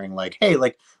considering, like, hey,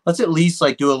 like, let's at least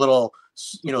like do a little,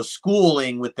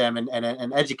 schooling with them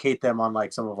and educate them on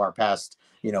like some of our past,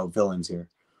 villains here.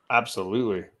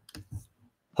 Absolutely.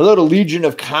 Hello to Legion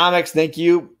of Comics. Thank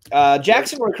you.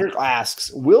 Jackson Kirk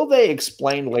asks, will they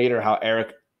explain later how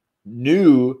Eric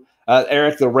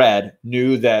the Red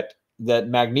knew that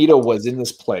Magneto was in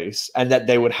this place and that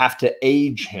they would have to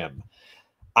age him?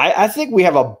 I think we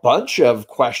have a bunch of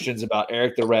questions about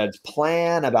Eric the Red's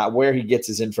plan, about where he gets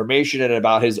his information, and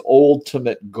about his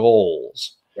ultimate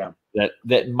goals. Yeah.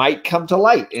 That might come to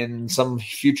light in some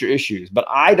future issues, but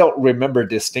I don't remember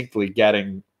distinctly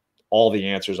getting all the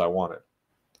answers I wanted.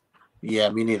 Yeah,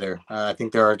 me neither. I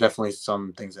think there are definitely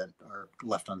some things that are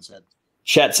left unsaid.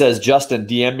 Chet says, Justin,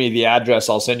 DM me the address.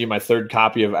 I'll send you my 3rd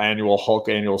copy of Annual Hulk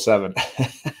Annual 7.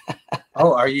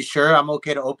 Oh, are you sure I'm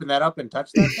okay to open that up and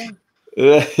touch that thing?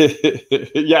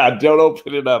 Yeah, don't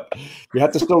open it up. You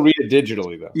have to still read it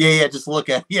digitally, though. Yeah, just look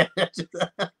at it.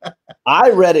 Yeah.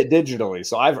 I read it digitally,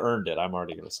 so I've earned it. I'm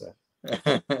already going to say.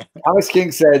 Alex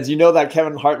King says, that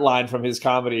Kevin Hart line from his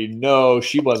comedy, no,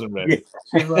 she wasn't ready.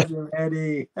 She wasn't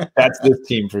ready. That's this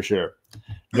team for sure.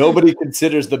 Nobody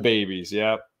considers the babies.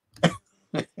 Yeah.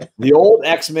 The old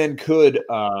X-Men could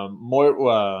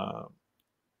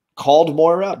called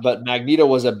Moira, but Magneto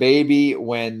was a baby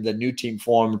when the new team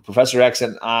formed. Professor X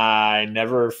and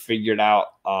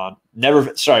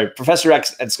Professor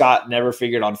X and Scott never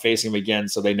figured on facing him again,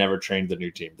 so they never trained the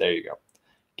new team. There you go.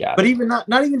 But even not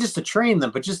even just to train them,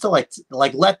 but just to like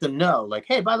let them know, like,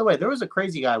 hey, by the way, there was a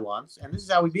crazy guy once, and this is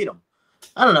how we beat him.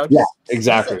 I don't know. Yeah,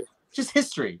 exactly. Just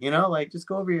history, like, just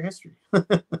go over your history.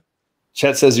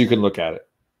 Chet says you can look at it.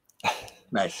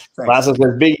 Nice. Lasso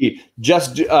says, Biggie,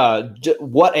 just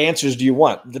what answers do you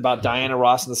want about Diana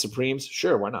Ross and the Supremes?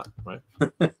 Sure, why not? Right.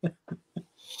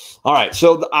 All right,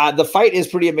 so the fight is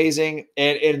pretty amazing,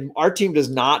 and our team does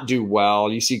not do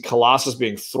well. You see Colossus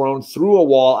being thrown through a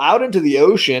wall out into the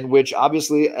ocean, which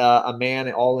obviously a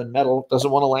man all in metal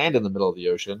doesn't want to land in the middle of the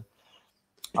ocean.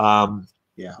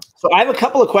 Yeah. So I have a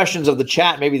couple of questions of the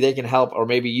chat. Maybe they can help, or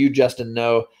maybe you, Justin,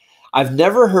 know. I've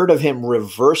never heard of him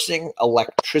reversing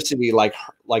electricity like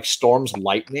Storm's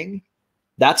lightning.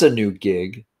 That's a new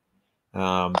gig.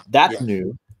 That's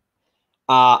new.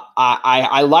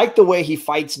 I like the way he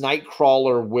fights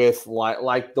Nightcrawler with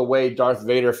like the way Darth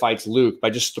Vader fights Luke by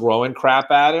just throwing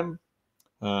crap at him.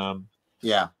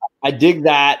 Yeah, I dig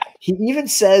that. He even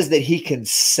says that he can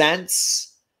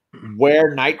sense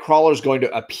where Nightcrawler is going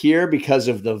to appear because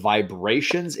of the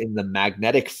vibrations in the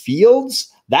magnetic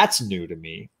fields. That's new to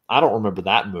me. I don't remember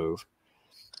that move.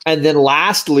 And then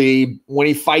lastly, when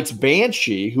he fights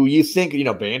Banshee, who you think,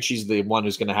 Banshee's the one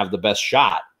who's going to have the best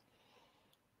shot.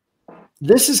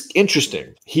 This is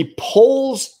interesting. He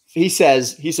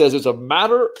says it's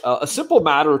a simple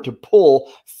matter to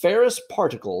pull ferrous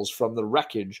particles from the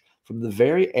wreckage from the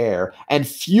very air and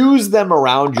fuse them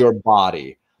around your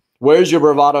body. Where's your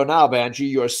bravado now, Banshee?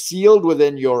 You're sealed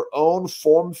within your own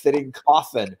form-fitting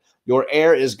coffin. Your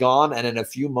air is gone, and in a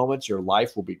few moments, your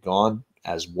life will be gone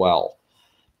as well.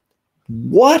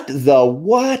 What the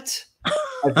what?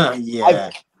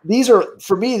 Yeah. These are,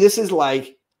 for me, this is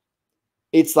like,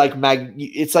 it's like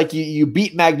you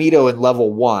beat Magneto in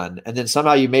level 1, and then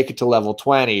somehow you make it to level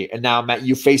 20, and now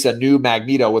you face a new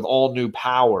Magneto with all new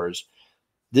powers.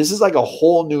 This is like a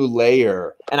whole new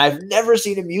layer, and I've never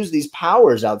seen him use these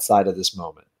powers outside of this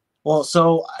moment. Well,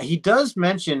 so he does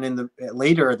mention in the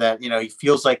later that he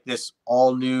feels like this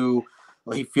all new.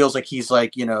 Well, he feels like he's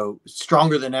like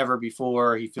stronger than ever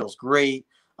before. He feels great.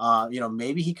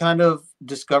 Maybe he kind of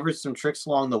discovered some tricks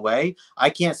along the way. I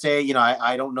can't say.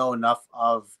 I don't know enough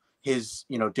of his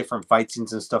different fight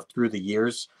scenes and stuff through the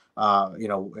years.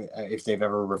 If they've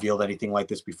ever revealed anything like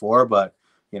this before, but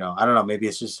I don't know. Maybe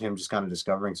it's just him just kind of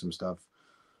discovering some stuff.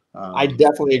 I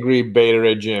definitely agree, Beta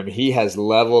Ray Jim. He has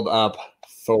leveled up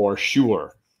for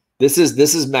sure. This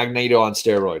is Magneto on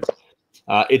steroids.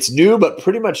 It's new, but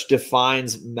pretty much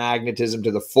defines magnetism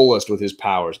to the fullest with his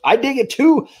powers. I dig it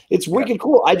too. It's wicked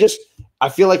cool. I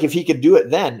feel like if he could do it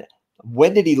then,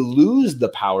 when did he lose the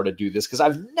power to do this? Because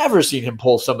I've never seen him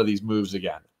pull some of these moves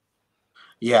again.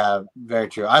 Yeah, very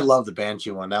true. I love the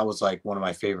Banshee one. That was like one of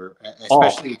my favorite,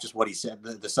 especially just what he said.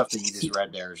 The stuff that you just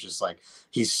read there is just like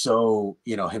he's so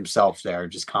himself there,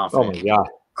 just confident,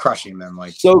 crushing them.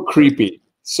 Like so creepy,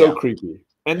 creepy.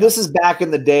 And this is back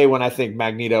in the day when I think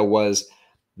Magneto was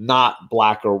not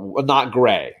black or not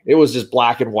gray. It was just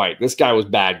black and white. This guy was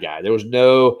bad guy. There was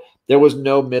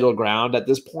no middle ground at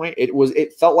this point.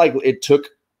 It felt like it took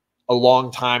a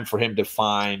long time for him to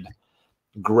find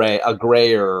a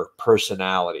grayer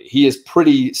personality. He is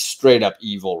pretty straight up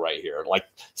evil right here. Like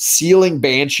sealing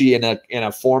Banshee in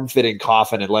a form-fitting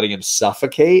coffin and letting him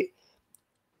suffocate.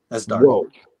 That's dark. Whoa.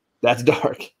 That's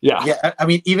dark. Yeah. Yeah. I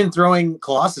mean, even throwing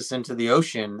Colossus into the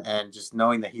ocean and just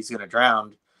knowing that he's going to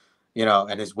drown,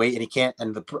 and his weight, and he can't,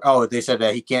 and they said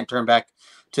that he can't turn back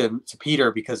to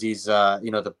Peter because he's,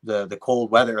 the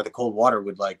cold weather or the cold water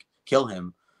would like kill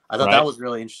him. I thought that was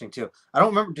really interesting too. I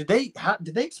don't remember. Did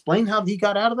they explain how he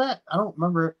got out of that? I don't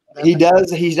remember. He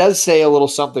does say a little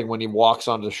something when he walks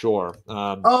onto the shore.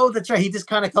 That's right. He just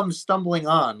kind of comes stumbling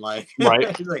on, like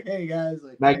right. He's like, "Hey guys."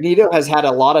 Like, Magneto has had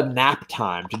a lot of nap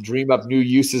time to dream up new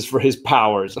uses for his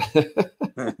powers.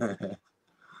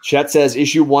 Chet says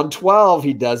issue 112.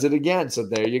 He does it again. So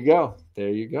there you go.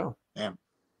 Damn.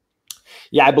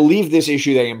 Yeah, I believe this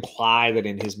issue they imply that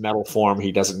in his metal form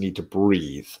he doesn't need to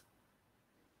breathe.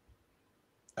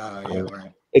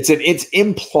 Right. It's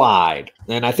implied,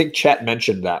 and I think Chet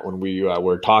mentioned that when we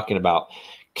were talking about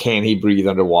can he breathe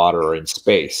underwater or in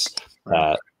space.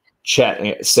 Right.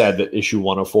 Chet said that issue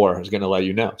 104 is going to let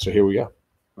you know. So here we go.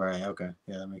 Right. Okay.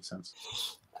 Yeah, that makes sense.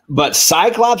 But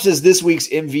Cyclops is this week's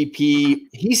MVP.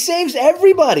 He saves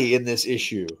everybody in this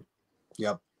issue.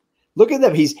 Yep. Look at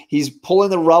them. He's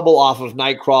pulling the rubble off of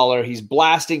Nightcrawler. He's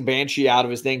blasting Banshee out of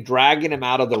his thing, dragging him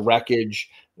out of the wreckage,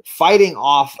 fighting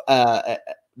off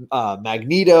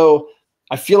Magneto.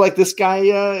 I feel like this guy,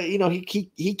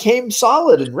 he came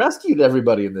solid and rescued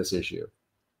everybody in this issue.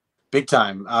 Big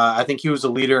time. I think he was a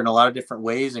leader in a lot of different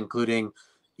ways, including,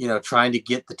 trying to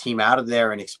get the team out of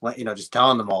there and explain, just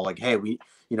telling them all like, hey,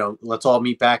 let's all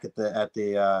meet back at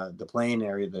the plane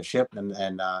area, the ship,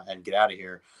 and get out of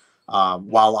here.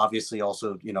 While obviously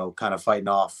also, kind of fighting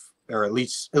off, or at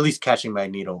least catching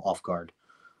Magneto off guard.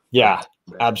 Yeah,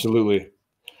 absolutely.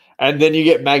 And then you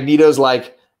get Magneto's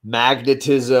like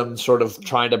magnetism sort of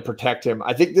trying to protect him.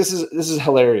 I think this is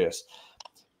hilarious.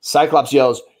 Cyclops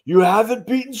yells, "You haven't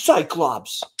beaten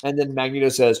Cyclops." And then Magneto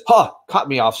says, caught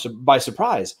me by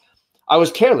surprise. I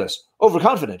was careless,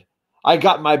 overconfident. I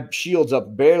got my shields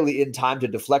up barely in time to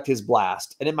deflect his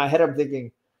blast. And in my head, I'm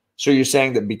thinking, so you're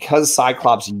saying that because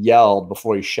Cyclops yelled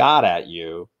before he shot at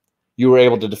you, you were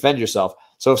able to defend yourself.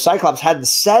 So if Cyclops hadn't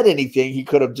said anything, he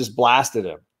could have just blasted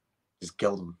him. Just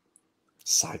killed him.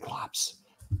 Cyclops.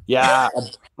 Yeah,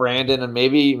 Brandon, and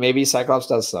maybe Cyclops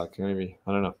does suck. Maybe.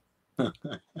 I don't know.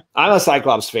 I'm a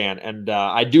Cyclops fan, and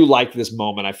I do like this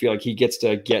moment. I feel like he gets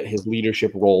to get his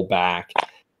leadership role back.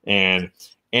 And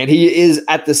he is,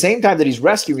 at the same time that he's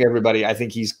rescuing everybody, I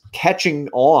think he's catching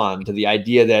on to the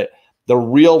idea that the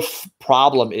real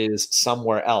problem is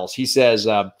somewhere else. He says,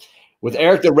 with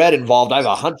Eric the Red involved, I have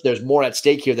a hunch there's more at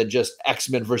stake here than just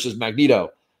X-Men versus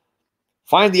Magneto.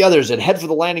 Find the others and head for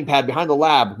the landing pad behind the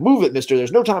lab. Move it, mister.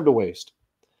 There's no time to waste.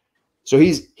 So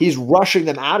he's rushing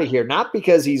them out of here, not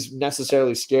because he's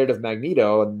necessarily scared of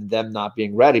Magneto and them not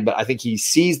being ready, but I think he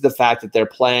sees the fact that they're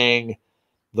playing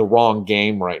the wrong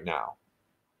game right now.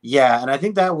 Yeah, and I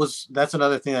think that's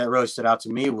another thing that really stood out to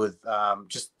me with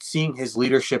just seeing his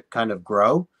leadership kind of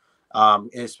grow,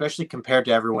 especially compared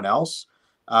to everyone else,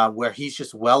 where he's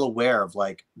just well aware of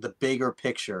like the bigger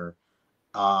picture,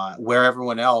 where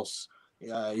everyone else,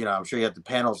 I'm sure you have the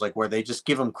panels like where they just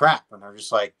give him crap and they're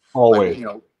just like, always,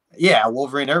 yeah,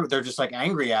 Wolverine, they're just like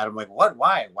angry at him, like, what,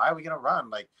 why are we gonna run?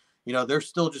 Like, they're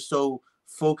still just so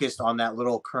focused on that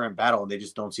little current battle and they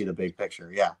just don't see the big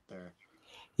picture. Yeah,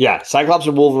 Yeah, Cyclops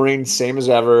and Wolverine, same as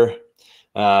ever.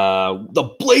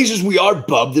 The blazes we are,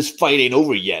 bub. This fight ain't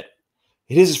over yet.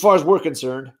 It is as far as we're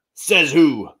concerned. Says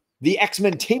who? The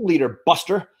X-Men team leader,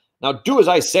 Buster. Now do as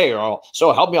I say, or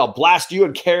so help me, I'll blast you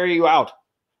and carry you out.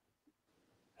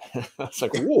 It's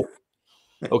like, whoa.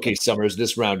 Okay, Summers,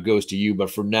 this round goes to you, but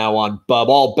from now on, bub,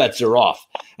 all bets are off.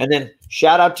 And then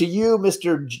shout out to you,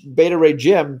 Mr. Beta Ray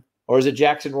Jim, or is it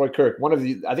Jackson Roy Kirk? One of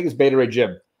the, I think it's Beta Ray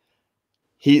Jim.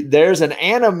 There's an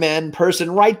Animen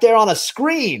person right there on a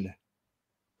screen.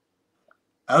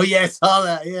 Oh, yeah, I saw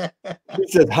that, yeah. He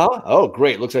said, huh? Oh,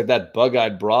 great. Looks like that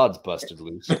bug-eyed broad's busted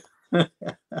loose.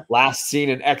 Last seen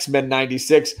in X-Men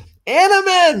 96.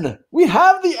 Animen! We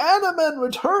have the Animen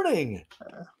returning.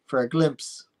 For a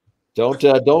glimpse. Don't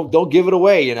give it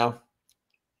away, you know.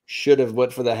 Should have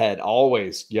went for the head.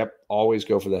 Always. Yep, always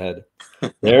go for the head.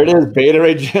 There it is. Beta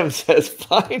Ray Jim says,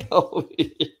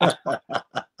 finally.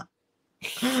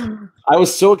 I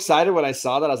was so excited when I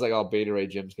saw that. I was like, oh, Beta Ray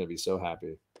Jim's going to be so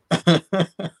happy.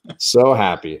 So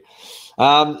happy.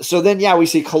 So then, yeah, we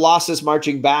see Colossus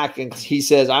marching back, and he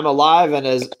says, I'm alive and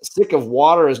as sick of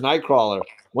water as Nightcrawler.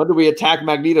 When do we attack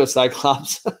Magneto,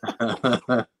 Cyclops?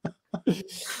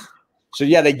 So,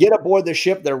 yeah, they get aboard the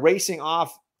ship. They're racing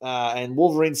off, and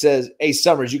Wolverine says, hey,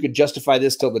 Summers, you can justify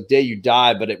this till the day you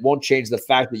die, but it won't change the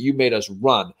fact that you made us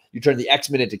run. You turned the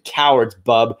X-Men into cowards,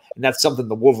 bub, and that's something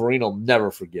the Wolverine will never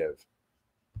forgive.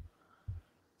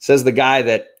 Says the guy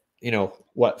that, you know,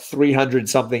 what,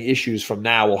 300-something issues from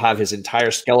now will have his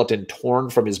entire skeleton torn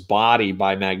from his body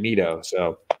by Magneto.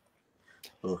 So,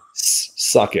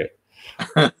 suck it.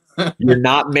 You're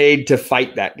not made to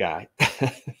fight that guy.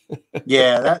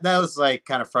 Yeah, that was like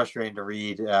kind of frustrating to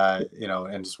read, you know,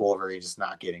 and just Wolverine just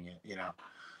not getting it, you know.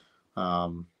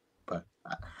 But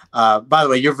by the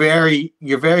way, you're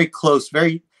very close,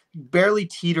 very barely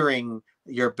teetering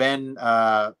your Ben.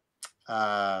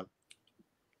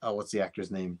 What's the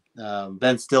actor's name?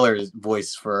 Ben Stiller's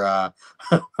voice for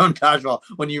from Dodgeball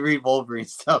when you read Wolverine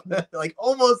stuff. Like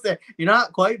almost there. You're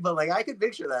not quite, but like I could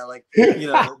picture that. Like, you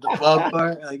know, the bug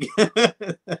part. Like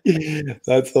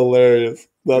That's hilarious.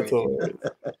 That's hilarious.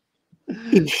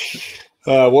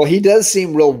 Well, he does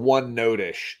seem real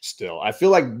one-note-ish still. I feel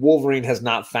like Wolverine has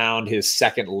not found his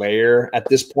second layer at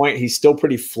this point. He's still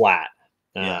pretty flat.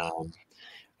 Yeah.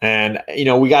 And, you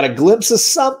know, we got a glimpse of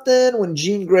something when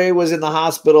Jean Grey was in the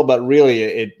hospital, but really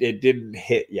it didn't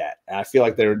hit yet. I feel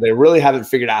like they really haven't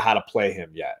figured out how to play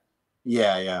him yet.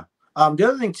 Yeah, yeah. The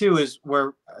other thing, too, is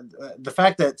where the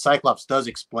fact that Cyclops does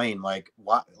explain, like,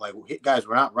 what, like, guys,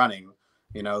 we're not running,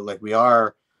 you know, like we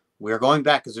are going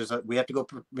back because we have to go,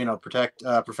 you know, protect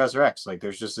Professor X. Like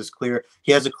there's just this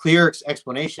he has a clear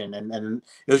explanation. And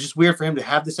it was just weird for him to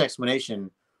have this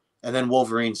explanation. And then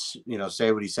Wolverine's, you know,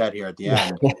 say what he said here at the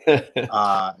end,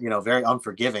 you know, very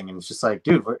unforgiving. And it's just like,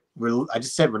 dude, I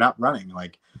just said we're not running.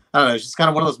 Like, I don't know. It's just kind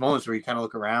of one of those moments where you kind of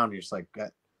look around and you're just like,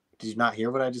 did you not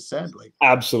hear what I just said? Like,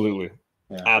 absolutely.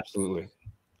 Yeah. Absolutely.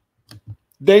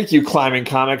 Thank you, Climbing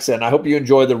Comics. And I hope you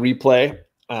enjoy the replay.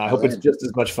 I hope it's just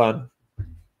as much fun.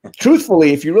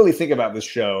 Truthfully, if you really think about this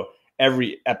show,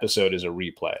 every episode is a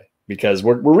replay because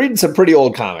we're reading some pretty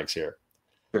old comics here.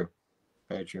 True.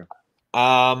 Very true.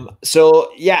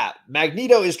 So yeah,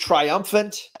 Magneto is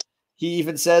triumphant. He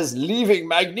even says, leaving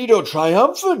Magneto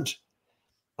triumphant.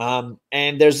 And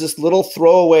there's this little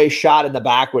throwaway shot in the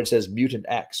back where it says Mutant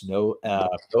X, no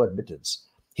admittance.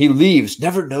 He leaves,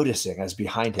 never noticing as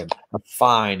behind him a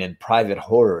fine and private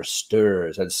horror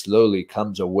stirs and slowly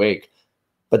comes awake.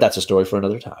 But that's a story for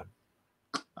another time.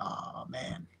 Oh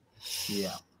man.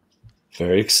 Yeah.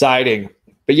 Very exciting.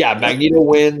 But yeah, Magneto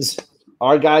wins.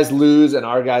 Our guys lose and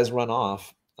our guys run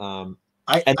off.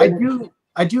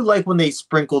 I do like when they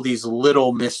sprinkle these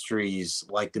little mysteries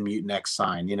like the Mutant X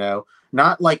sign, you know,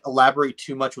 not like elaborate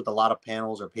too much with a lot of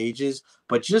panels or pages,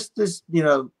 but just this, you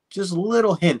know, just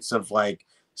little hints of like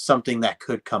something that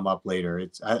could come up later.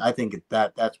 I think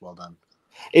that's well done.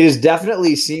 It is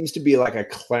definitely seems to be like a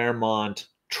Claremont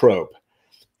trope.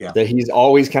 Yeah. That he's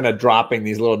always kind of dropping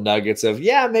these little nuggets of,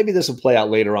 yeah, maybe this will play out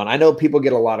later on. I know people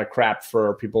get a lot of crap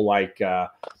for people like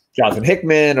Jonathan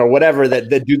Hickman or whatever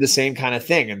that do the same kind of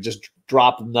thing and just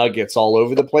drop nuggets all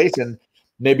over the place and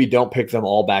maybe don't pick them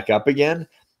all back up again.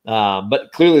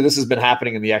 But clearly this has been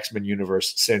happening in the X-Men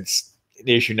universe since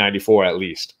issue 94 at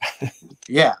least.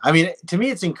 Yeah. I mean, to me,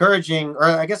 it's encouraging, or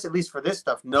I guess at least for this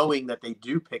stuff, knowing that they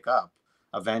do pick up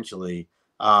eventually.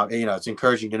 You know, it's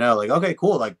encouraging to know like, okay,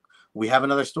 cool. Like, we have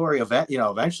another story event, you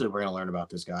know, eventually we're going to learn about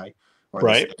this guy or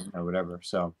right. This thing or whatever.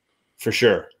 So for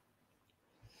sure.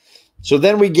 So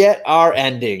then we get our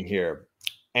ending here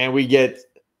and we get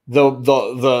the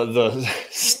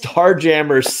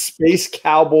Starjammer space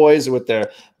cowboys with their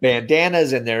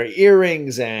bandanas and their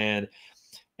earrings. And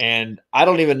And I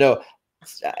don't even know.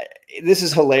 This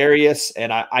is hilarious.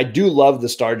 And I do love the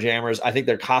Starjammers. I think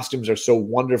their costumes are so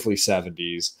wonderfully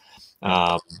 70s.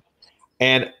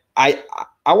 And I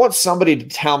want somebody to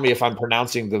tell me if I'm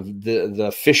pronouncing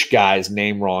the fish guy's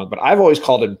name wrong, but I've always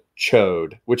called him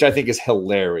Chode, which I think is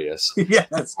hilarious. Yeah,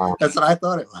 that's what I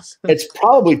thought it was. It's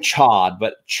probably Chod,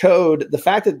 but Chode, the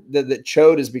fact that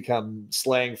Chode has become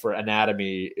slang for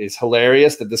anatomy is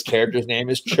hilarious, that this character's name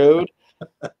is Chode.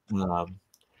 The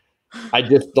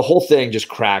whole thing just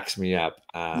cracks me up.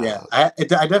 I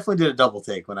definitely did a double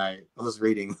take when I was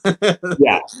reading.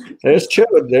 Yeah, there's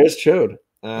Chode.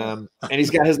 And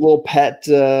he's got his little pet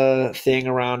thing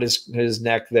around his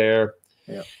neck there.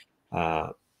 Yeah.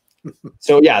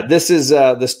 So yeah, this is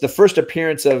the first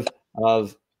appearance of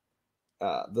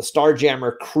the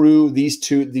Starjammer crew. These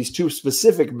two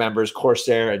specific members,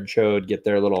 Corsair and Chode, get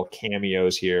their little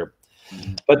cameos here.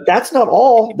 But that's not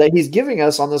all that he's giving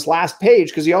us on this last page,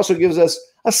 because he also gives us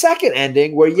a second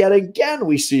ending where yet again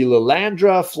we see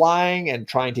Lilandra flying and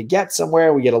trying to get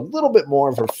somewhere. We get a little bit more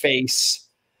of her face.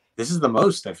 This is the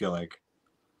most, I feel like.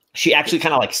 She actually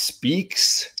kind of like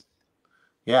speaks.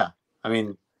 Yeah. I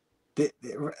mean,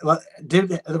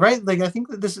 right? Like, I think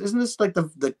that isn't this like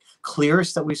the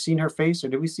clearest that we've seen her face, or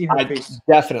did we see her face?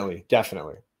 Definitely.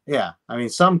 Yeah. I mean,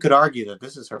 some could argue that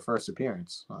this is her first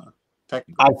appearance.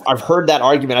 Technically. I've heard that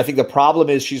argument. I think the problem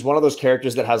is she's one of those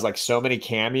characters that has like so many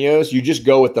cameos. You just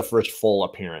go with the first full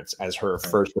appearance as her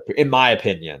first, in my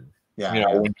opinion. Yeah. You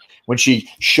know, when she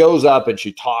shows up and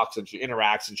she talks and she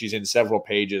interacts and she's in several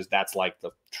pages, that's like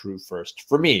the true first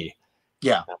for me.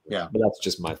 Yeah. But that's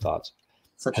just my thoughts.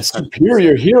 Such a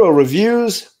Superior Hero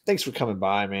Reviews. Thanks for coming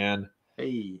by, man.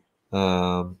 Hey.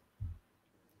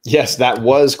 Yes, that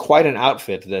was quite an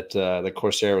outfit that the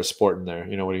Corsair was sporting there.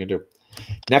 You know, what are you gonna do?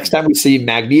 Next time we see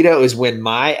Magneto is when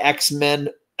my X-Men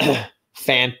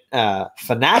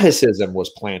fanaticism was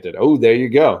planted. Oh, there you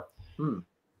go.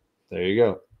 There you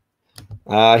go.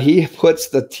 He puts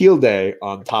the tilde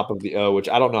on top of the O, which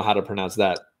I don't know how to pronounce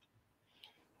that.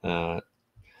 Chode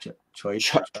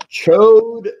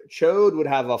would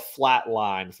have a flat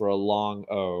line for a long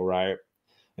O, right?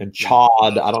 And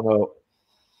Chod, I don't know.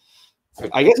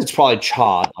 I guess it's probably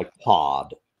Chod, like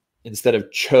pod, instead of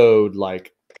Chode,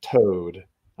 like toad.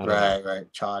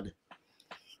 Right. Chod.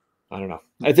 I don't know.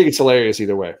 I think it's hilarious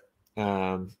either way.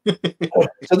 So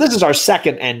this is our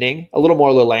second ending, a little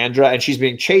more Lilandra, and she's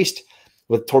being chased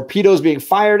with torpedoes being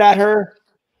fired at her.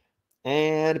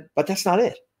 But that's not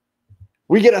it.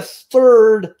 We get a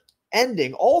third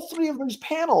ending. All three of these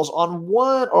panels on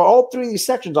one, or all three of these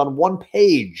sections on one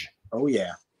page. Oh,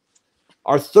 yeah.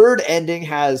 Our third ending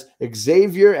has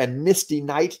Xavier and Misty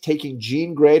Knight taking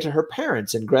Jean Grey to her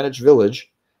parents in Greenwich Village.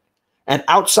 And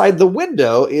outside the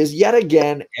window is yet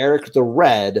again Eric the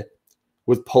Red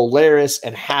with Polaris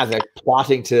and Havoc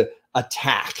plotting to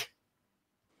attack.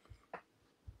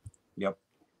 Yep.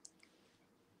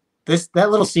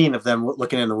 That little scene of them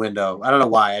looking in the window, I don't know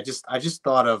why. I just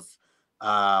thought of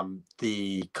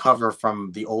the cover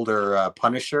from the older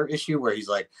Punisher issue where he's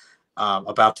like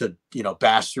about to,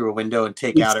 bash through a window and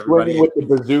take out everybody with the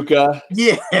bazooka.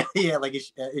 Yeah, like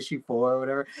issue 4 or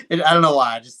whatever. And I don't know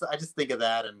why. I just think of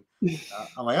that, and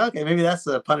I'm like, okay, maybe that's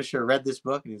the Punisher read this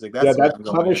book, and he's like, that's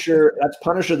Punisher. That's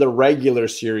Punisher the regular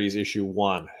series issue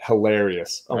 1.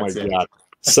 Hilarious. Oh my god,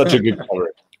 such a good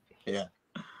cover. Yeah.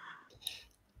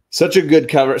 Such a good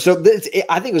cover. So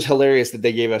I think it was hilarious that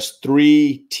they gave us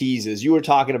 3 teases. You were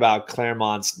talking about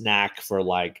Claremont's knack for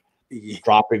like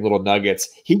dropping little nuggets.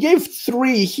 He gave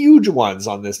 3 huge ones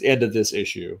on this end of this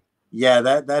issue. Yeah,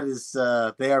 that is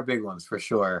they are big ones for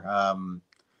sure.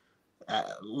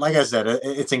 Like I said,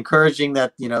 it's encouraging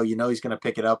that he's going to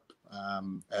pick it up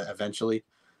eventually.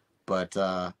 But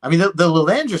I mean, the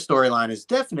Lilandra storyline has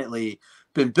definitely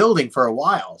been building for a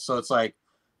while. So it's like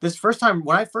this first time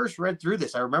when I first read through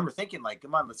this, I remember thinking like,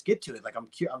 come on, let's get to it. Like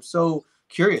I'm so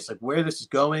curious, like where this is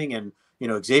going, and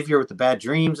Xavier with the bad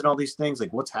dreams and all these things,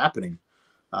 like what's happening.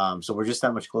 So we're just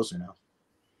that much closer now.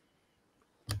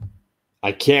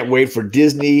 I can't wait for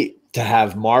Disney to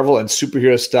have Marvel and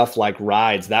superhero stuff like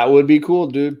rides. That would be cool,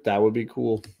 dude. That would be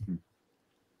cool.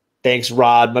 Thanks,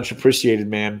 Rod. Much appreciated,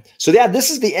 man. So yeah, this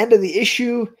is the end of the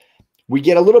issue. We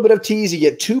get a little bit of tease. You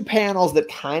get 2 panels that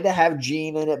kind of have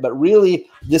Jean in it, but really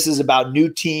this is about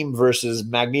New Team versus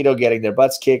Magneto getting their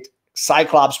butts kicked,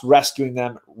 Cyclops rescuing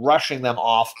them, rushing them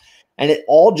off, and it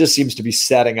all just seems to be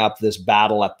setting up this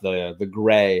battle at the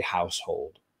Gray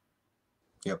household.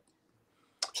 Yep.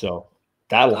 So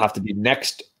that'll have to be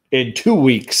next in 2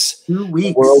 weeks. 2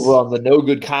 weeks. We're over on the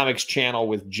KnowGood Comics channel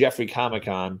with Jeffrey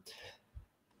Comic-Con.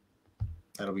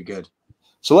 That'll be good.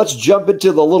 So let's jump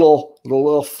into the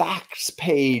little facts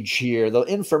page here, the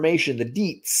information, the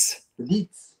deets. The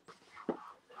deets.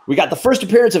 We got the first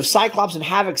appearance of Cyclops and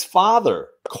Havoc's father,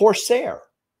 Corsair.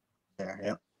 There,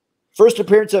 yep. First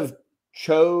appearance of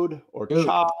Chode or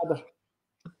Chod,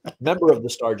 member of the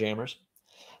Starjammers.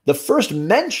 The first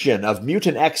mention of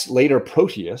Mutant X, later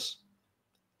Proteus.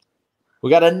 We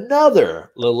got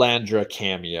another Lilandra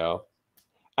cameo.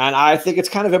 And I think it's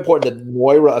kind of important that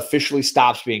Moira officially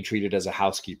stops being treated as a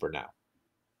housekeeper now.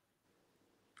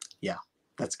 Yeah,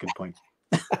 that's a good point.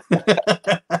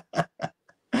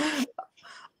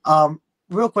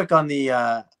 Real quick on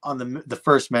the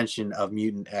first mention of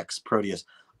Mutant X Proteus.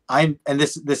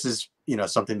 This is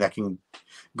something that can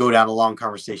go down a long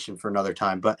conversation for another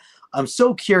time, but I'm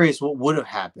so curious what would have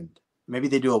happened. Maybe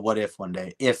they do a what if one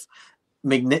day if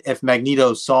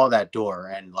Magneto saw that door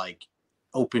and like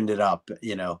opened it up,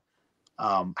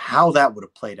 how that would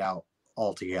have played out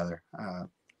altogether.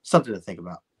 Something to think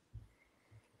about.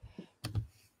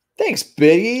 Thanks,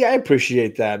 Biggie. I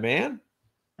appreciate that, man.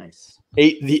 Nice.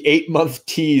 The 8-month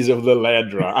tease of the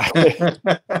Lilandra.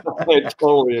 I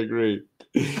totally agree.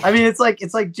 I mean, it's like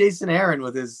Jason Aaron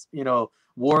with his,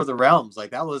 War of the Realms.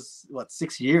 Like that was what,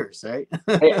 6 years, right?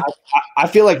 Hey, I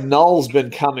feel like Null's been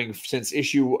coming since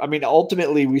issue. I mean,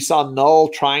 ultimately, we saw Null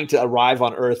trying to arrive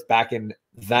on Earth back in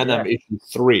Venom issue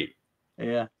 3.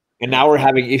 Yeah. And now we're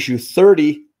having issue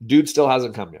 30. Dude still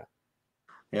hasn't come yet.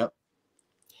 Yep.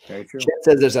 Very true. Chet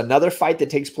says there's another fight that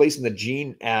takes place in the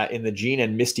Jean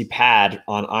and Misty pad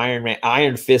on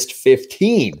Iron Fist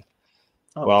 15.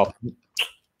 Oh. Well,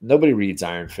 nobody reads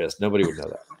Iron Fist. Nobody would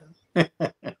know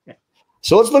that.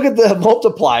 So let's look at the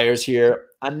multipliers here.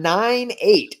 A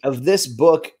 9/8 of this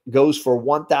book goes for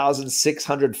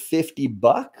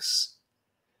 $1,650.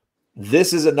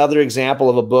 This is another example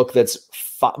of a book that's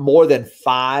more than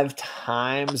 5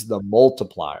 times the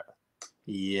multiplier.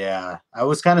 Yeah, I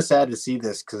was kind of sad to see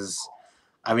this because,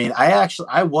 I mean, I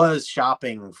was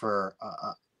shopping for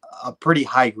a pretty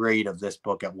high grade of this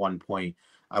book at one point.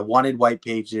 I wanted white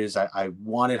pages. I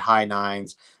wanted high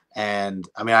 9s. And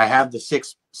I mean, I have the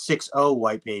 6.0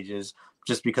 white pages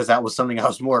just because that was something I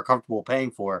was more comfortable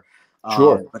paying for.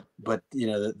 Sure. But the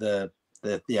over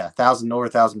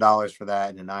 $1,000 for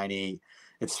that and a 9.8,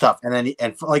 it's tough. And then,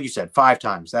 like you said, 5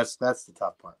 times. That's the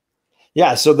tough part.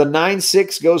 Yeah. So the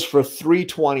 9.6 goes for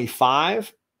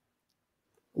 $325,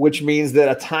 which means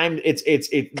that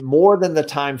it's more than the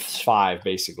times 5,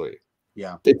 basically.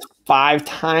 Yeah. It's 5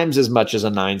 times as much as a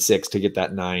 9.6 to get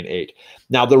that 9.8.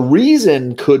 Now, the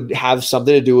reason could have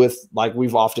something to do with, like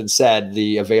we've often said,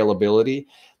 the availability.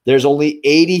 There's only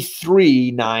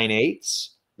 83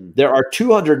 9.8s. There are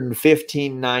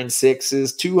 215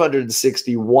 9.6s,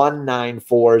 261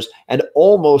 9.4s, and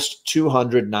almost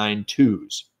 200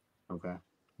 9.2s. Okay.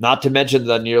 Not to mention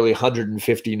the nearly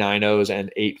 150 9.0s and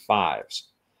 8.5s.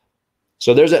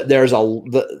 So there's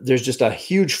just a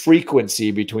huge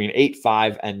frequency between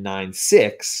 8.5 and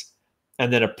 9.6,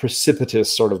 and then a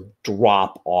precipitous sort of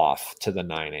drop off to the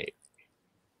 9.8.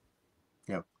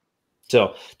 Yep.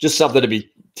 So just something to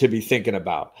be thinking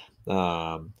about.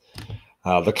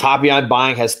 The copy I'm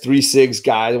buying has 3 sigs.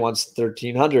 Guy wants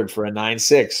 $1,300 for a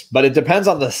 9.6, but it depends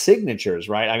on the signatures,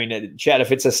 right? I mean, Chad,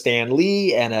 if it's a Stan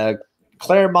Lee and a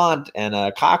Claremont and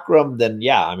a Cockrum, then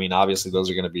yeah, I mean, obviously those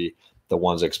are going to be the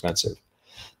ones expensive.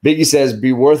 Biggie says,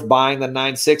 be worth buying the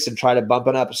 9.6 and try to bump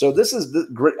it up. So this is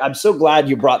great. I'm so glad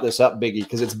you brought this up, Biggie,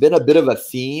 because it's been a bit of a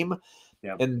theme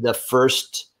in the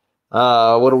first,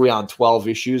 what are we on, 12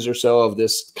 issues or so of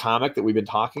this comic that we've been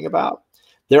talking about.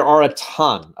 There are a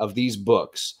ton of these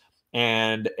books,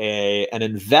 and an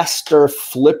investor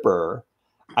flipper,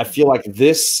 I feel like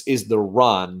this is the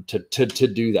run to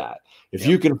do that. If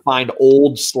you can find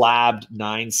old slabbed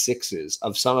 9.6s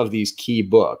of some of these key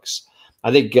books,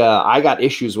 I think I got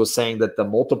issues with saying that the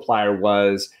multiplier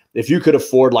was, if you could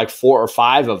afford like 4 or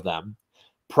 5 of them,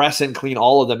 press and clean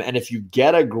all of them, and if you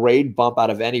get a grade bump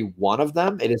out of any one of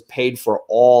them, it is paid for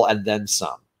all and then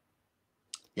some.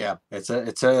 Yeah, it's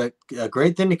a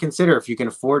great thing to consider if you can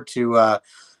afford to,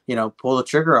 pull the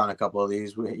trigger on a couple of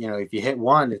these. If you hit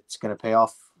one, it's going to pay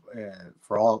off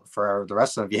for the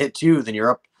rest of them. If you hit 2, then you're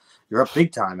up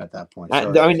big time at that point.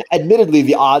 So, I mean, admittedly,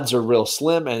 the odds are real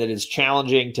slim, and it is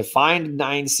challenging to find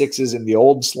 9.6s in the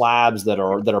old slabs that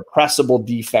are pressable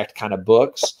defect kind of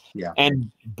books. Yeah,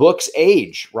 and books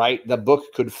age, right? The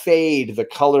book could fade, the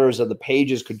colors of the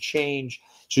pages could change,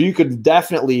 so you could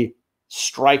definitely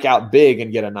strike out big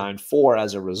and get a 9.4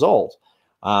 as a result.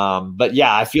 But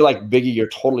yeah, I feel like Biggie, you're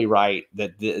totally right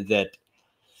that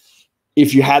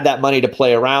if you had that money to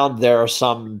play around, there are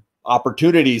some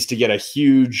opportunities to get a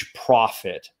huge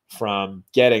profit from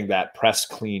getting that press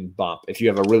clean bump. If you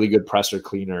have a really good presser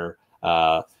cleaner,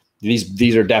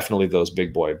 these are definitely those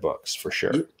big boy books for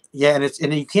sure. Yeah,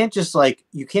 and you can't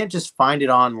just find it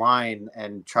online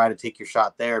and try to take your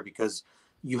shot there, because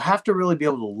you have to really be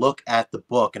able to look at the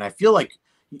book. And I feel like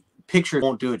pictures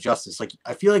won't do it justice. Like,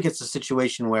 I feel like it's a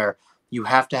situation where you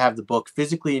have to have the book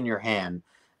physically in your hand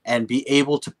and be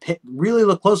able to really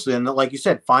look closely. And like you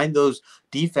said, find those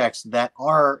defects that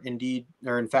are in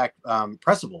fact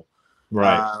pressable.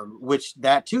 Right. Which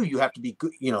that too, you have to be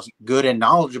good, good and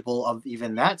knowledgeable of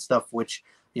even that stuff, which,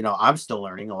 I'm still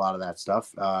learning a lot of that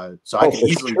stuff. So I can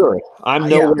easily. Sure. I'm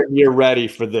nowhere near ready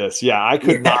for this. Yeah, I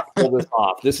could not pull this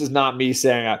off. This is not me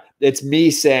saying it's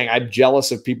me saying I'm jealous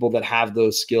of people that have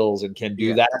those skills and can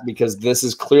do that, because this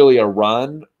is clearly a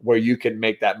run where you can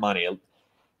make that money.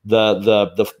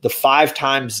 The 5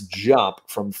 times jump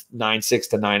from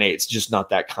 9.6 to 9.8 is just not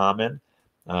that common.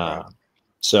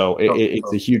 So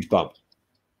it's a huge bump.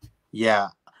 Yeah.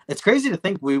 It's crazy to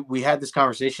think we had this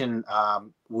conversation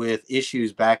with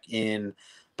issues back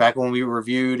when we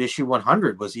reviewed issue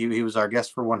 100. He was our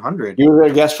guest for 100. You were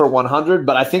a guest for 100,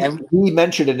 but I think he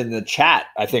mentioned it in the chat,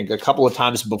 I think, a couple of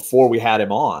times before we had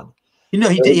him on. He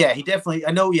did. Yeah, he definitely.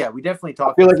 I know. Yeah, we definitely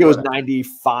talked. I feel like it was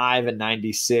 95 and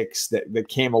 96 that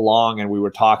came along, and we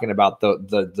were talking about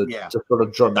the sort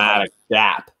of dramatic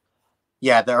gap.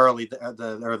 Yeah,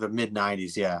 the mid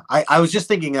 90s. Yeah, I was just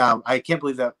thinking. I can't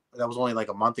believe that was only like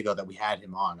a month ago that we had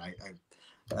him on.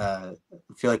 I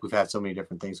feel like we've had so many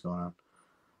different things going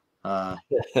on.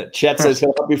 Chet says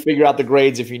he'll help you figure out the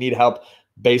grades if you need help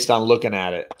based on looking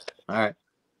at it. All right,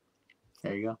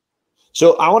 there you go.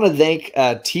 So I want to thank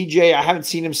TJ. I haven't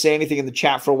seen him say anything in the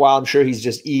chat for a while. I'm sure he's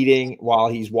just eating while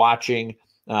he's watching.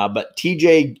 But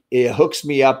TJ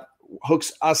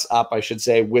hooks us up, I should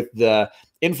say, with the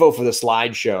info for the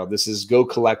slideshow. This is Go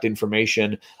Collect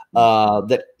information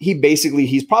that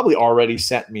he's probably already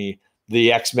sent me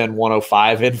the X-Men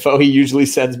 105 info. He usually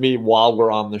sends me while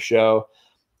we're on the show.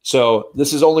 So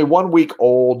this is only 1 week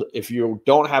old. If you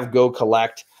don't have Go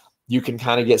Collect, you can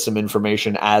kind of get some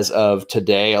information as of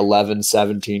today,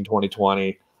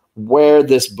 11/17/2020, where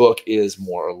this book is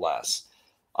more or less.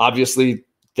 Obviously,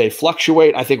 they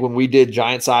fluctuate. I think when we did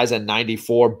Giant Size and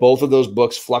 94, both of those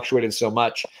books fluctuated so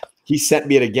much. He sent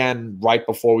me it again right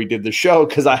before we did the show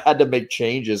because I had to make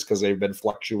changes because they've been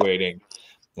fluctuating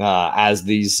as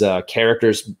these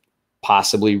characters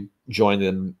possibly join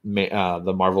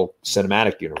the Marvel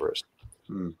Cinematic Universe.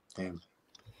 Damn.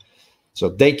 So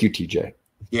thank you, TJ.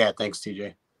 Yeah, thanks,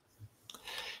 TJ.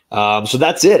 So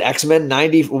that's it. X-Men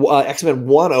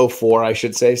 104, I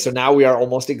should say. So now we are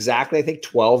almost exactly, I think,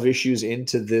 12 issues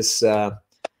into this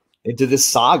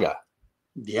saga.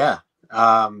 Yeah.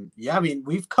 I mean,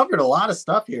 we've covered a lot of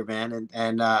stuff here, man,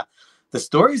 and the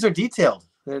stories are detailed.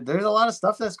 There's a lot of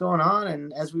stuff that's going on,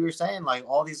 and as we were saying, like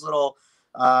all these little,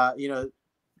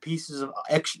 pieces of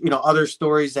other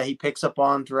stories that he picks up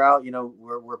on throughout.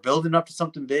 We're building up to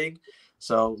something big.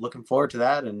 So looking forward to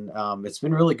that, and it's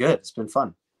been really good. It's been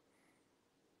fun.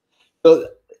 So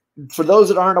for those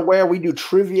that aren't aware, we do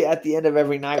trivia at the end of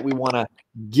every night. We want to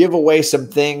give away some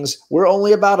things. We're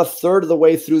only about a third of the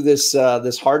way through this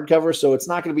hardcover, so it's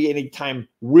not going to be any time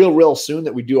real soon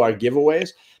that we do our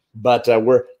giveaways. But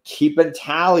we're keeping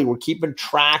tally. We're keeping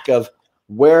track of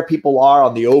where people are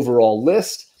on the overall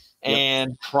list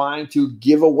and trying to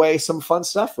give away some fun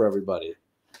stuff for everybody.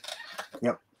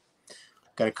 Yep.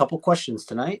 Got a couple questions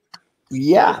tonight.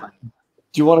 Yeah.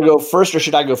 Do you want to go first or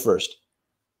should I go first?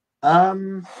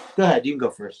 Go ahead. You can go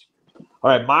first.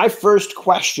 All right. My first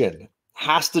question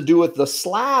has to do with the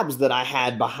slabs that I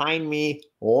had behind me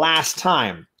last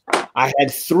time. I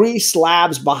had 3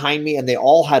 slabs behind me and they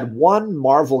all had one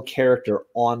Marvel character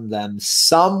on them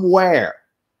somewhere.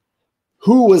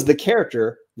 Who was the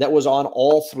character that was on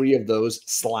all 3 of those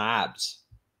slabs?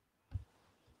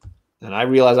 And I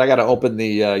realize I got to open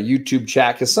the YouTube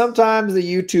chat because sometimes the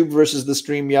YouTube versus the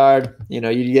StreamYard,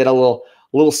 you get a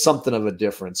little something of a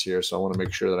difference here. So I want to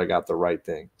make sure that I got the right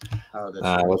thing.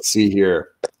 Let's see here.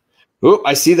 Oop,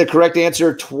 I see the correct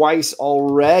answer twice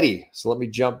already. So let me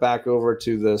jump back over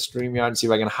to the StreamYard and see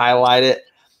if I can highlight it.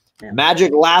 Yeah.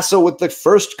 Magic Lasso with the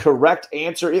first correct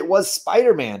answer. It was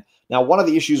Spider-Man. Now, one of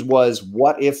the issues was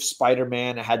what if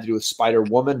Spider-Man had to do with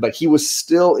Spider-Woman, but he was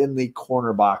still in the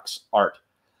corner box art.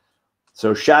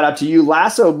 So shout out to you,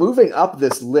 Lasso. Moving up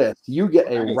this list, you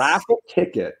get a raffle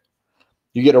ticket.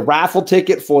 You get a raffle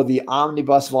ticket for the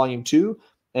Omnibus Volume 2,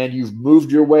 and you've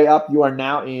moved your way up. You are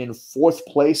now in 4th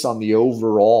place on the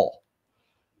overall.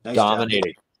 Nice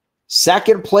dominating. Job.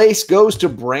 Second place goes to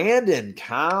Brandon,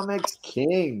 Comics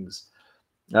Kings.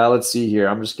 Let's see here.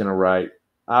 I'm just going to write.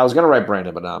 I was going to write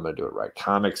Brandon, but now I'm going to do it right.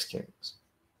 Comics Kings.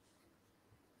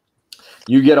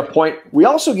 You get a point. We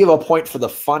also give a point for the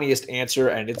funniest answer,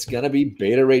 and it's going to be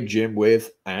Beta Ray Jim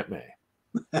with Aunt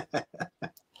May.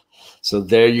 So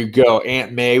there you go.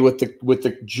 Aunt May with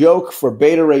the joke for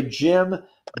Beta Ray Jim.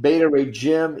 Beta Ray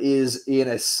Jim is in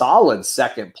a solid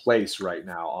second place right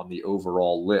now on the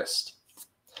overall list.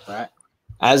 All right.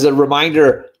 As a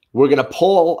reminder, we're going to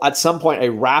pull at some point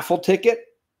a raffle ticket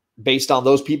based on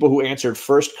those people who answered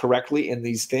first correctly in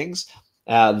these things.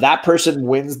 That person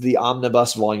wins the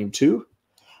Omnibus Volume 2.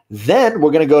 Then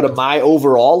we're going to go to my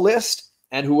overall list,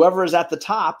 and whoever is at the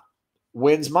top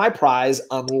wins my prize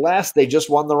unless they just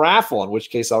won the raffle, in which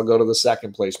case I'll go to the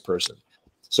second place person.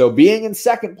 So being in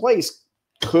second place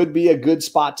could be a good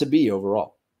spot to be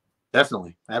overall.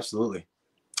 Definitely. Absolutely.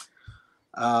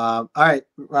 All right.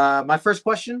 My first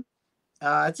question.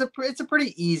 It's a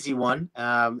pretty easy one.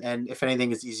 And if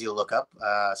anything, it's easy to look up.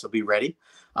 So be ready.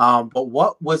 But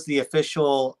what was the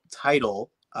official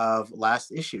title of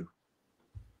last issue?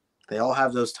 They all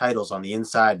have those titles on the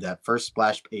inside, that first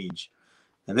splash page.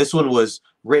 And this one was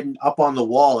written up on the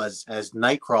wall as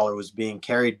Nightcrawler was being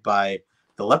carried by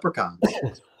the leprechauns.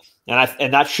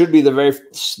 And that should be the very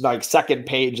second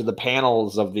page of the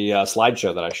panels of the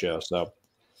slideshow that I show. So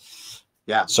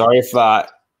yeah, sorry if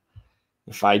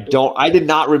I did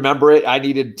not remember it. I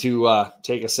needed to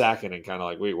take a second and kind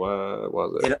of wait, what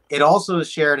was it? It also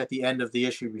is shared at the end of the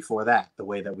issue before that, the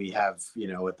way that we have,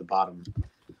 at the bottom.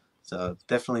 So it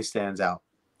definitely stands out.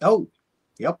 Oh,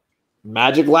 yep.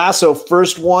 Magic Lasso,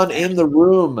 first one in the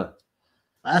room.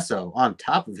 Lasso on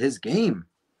top of his game.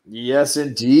 Yes,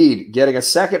 indeed. Getting a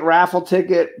second raffle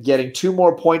ticket, getting 2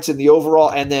 more points in the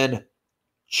overall, and then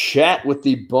Chet with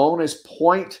the bonus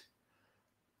point.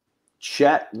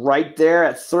 Chet right there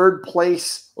at third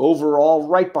place overall,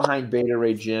 right behind Beta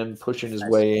Ray Jim, pushing his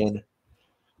way in.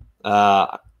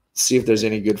 See if there's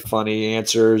any good funny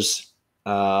answers.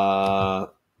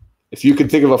 If you can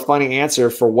think of a funny answer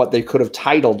for what they could have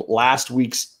titled last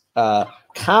week's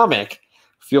comic,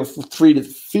 feel free to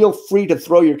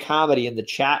throw your comedy in the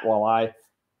chat while I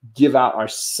give out our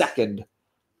second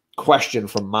question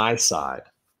from my side.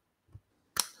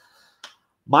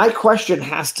 My question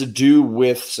has to do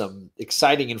with some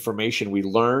exciting information we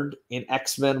learned in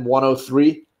X-Men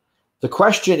 103. The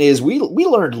question is, we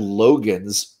learned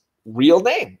Logan's real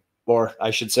name, or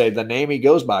I should say the name he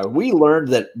goes by. We learned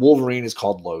that Wolverine is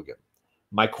called Logan.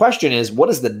 My question is, what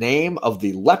is the name of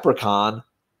the leprechaun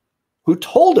who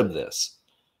told him this?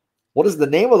 What is the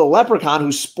name of the leprechaun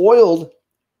who spoiled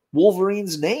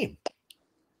Wolverine's name?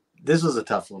 This was a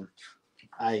tough one.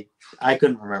 I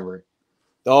couldn't remember it.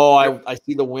 Oh, I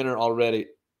see the winner already.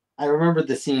 I remembered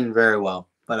the scene very well,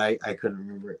 but I couldn't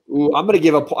remember it. Ooh, I'm going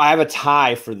to I have a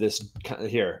tie for this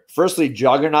here. Firstly,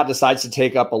 Juggernaut decides to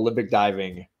take up Olympic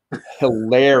diving.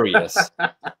 Hilarious.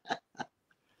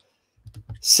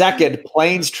 Second,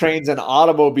 Planes, Trains, and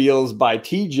Automobiles by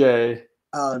TJ.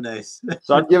 Oh, nice.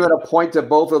 So I'm giving a point to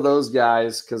both of those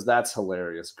guys because that's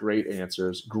hilarious. Great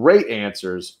answers. Great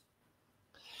answers.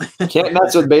 Can't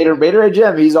mess with Beta Ray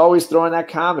Jim. He's always throwing that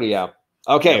comedy out.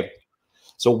 Okay.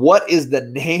 So what is the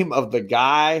name of the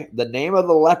guy, the name of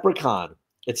the leprechaun?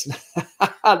 It's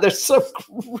there's some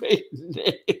great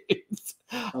names.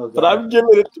 Oh, but I'm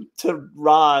giving it to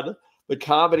Rod. The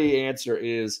comedy answer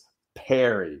is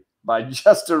Perry by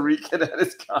Justin Rican and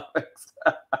his comics.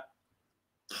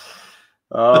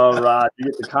 Oh, Rod, you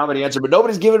get the comedy answer, but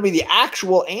nobody's giving me the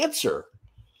actual answer.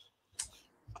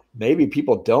 Maybe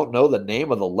people don't know the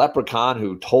name of the leprechaun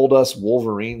who told us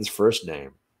Wolverine's first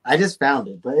name. I just found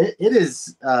it, but it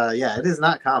is, it is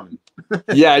not common.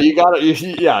 Yeah,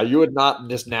 you would not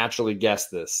just naturally guess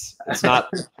this. It's not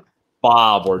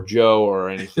Bob or Joe or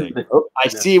anything. Oh, I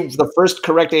see the first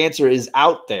correct answer is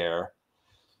out there.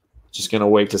 Just going to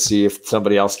wait to see if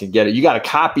somebody else can get it. You got to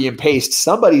copy and paste.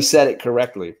 Somebody said it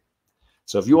correctly.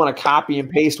 So if you want to copy and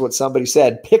paste what somebody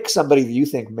said, pick somebody that you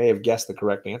think may have guessed the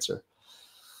correct answer.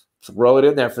 Throw it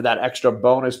in there for that extra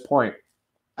bonus point.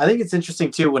 I think it's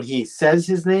interesting, too, when he says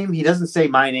his name, he doesn't say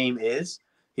my name is.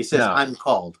 He says, no. I'm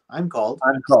called. I'm called.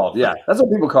 I'm called. Yeah, that's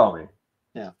what people call me.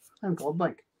 Yeah, I'm called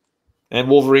Mike. And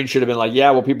Wolverine should have been like,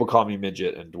 yeah, well, people call me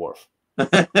midget and dwarf.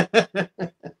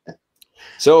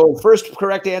 So first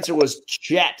correct answer was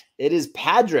Chet. It is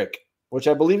Patrick, which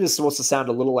I believe is supposed to sound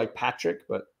a little like Patrick,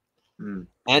 but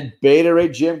and Beta Ray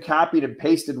Jim copied and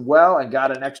pasted well and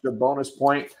got an extra bonus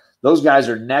point. Those guys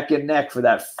are neck and neck for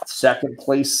that second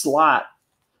place slot.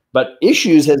 But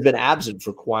Issues has been absent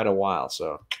for quite a while,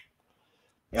 so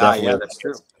yeah, that's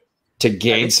true. To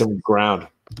gain some ground.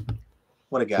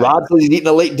 What a guy. Rod says he's eating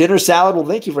a late dinner salad. Well,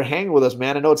 thank you for hanging with us,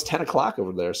 man. I know it's 10 o'clock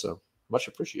over there, so much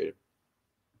appreciated.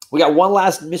 We got one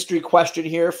last mystery question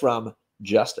here from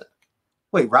Justin.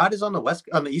 Wait, Rod is on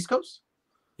the East Coast?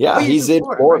 Yeah, he's in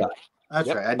Florida. Right? That's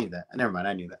right. I knew that. Never mind.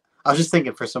 I knew that. I was just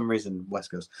thinking for some reason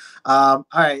West Coast. All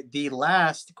right. The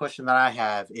last question that I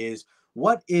have is,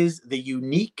 what is the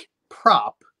unique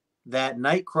prop that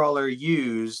Nightcrawler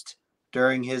used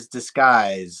during his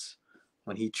disguise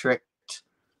when he tricked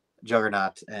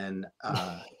Juggernaut and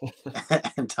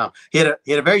and Tom? He had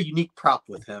a very unique prop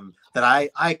with him that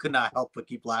I could not help but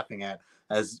keep laughing at,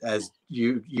 as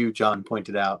you John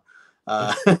pointed out.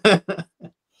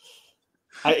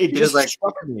 It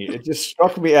just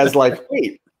struck me as like,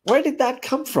 wait, where did that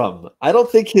come from? I don't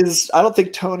think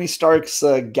Tony Stark's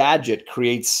gadget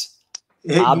creates.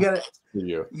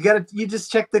 You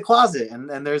just check the closet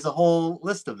and there's a whole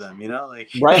list of them, like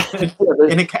right.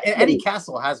 Any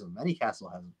castle has them. Any castle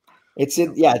has them. It's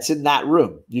in that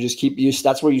room. You just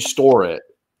that's where you store it.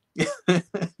 You have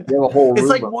a whole room. It's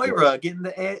like Moira getting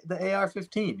the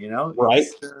AR-15, right?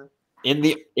 In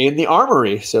the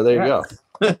armory. So there you go.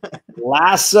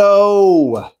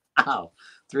 Lasso. Wow.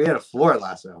 3 out of 4,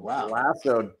 Lasso. Wow.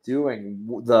 Lasso doing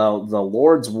the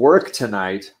Lord's work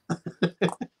tonight.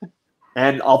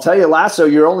 And I'll tell you, Lasso,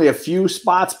 you're only a few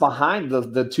spots behind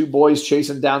the two boys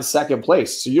chasing down second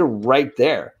place. So you're right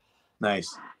there.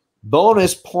 Nice.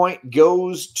 Bonus point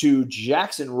goes to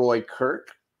Jackson Roy Kirk,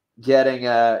 getting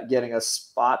a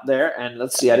spot there. And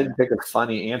let's see, I didn't pick a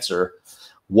funny answer.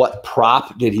 What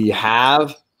prop did he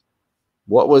have?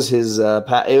 What was his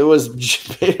it was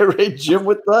Gatorade Jim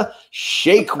with the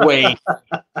shake weight.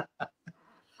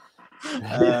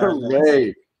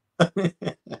 Gatorade.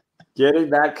 Getting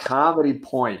that comedy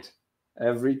point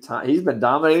every time. He's been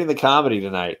dominating the comedy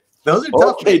tonight. Those are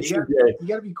tough. Okay, you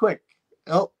gotta be quick.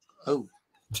 Oh.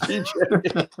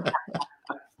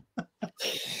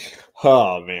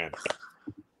 Oh man.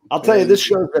 I'll tell you, this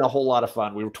show has been a whole lot of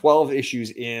fun. We were 12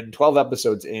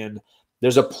 episodes in.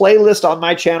 There's a playlist on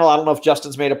my channel. I don't know if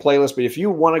Justin's made a playlist, but if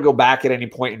you want to go back at any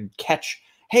point and catch,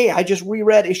 hey, I just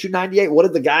reread issue 98. What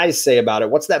did the guys say about it?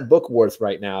 What's that book worth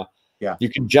right now? Yeah. You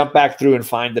can jump back through and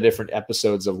find the different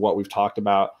episodes of what we've talked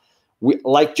about.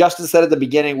 Like Justin said at the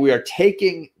beginning, we are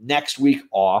taking next week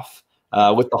off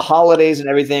with the holidays and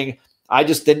everything. I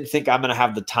just didn't think I'm going to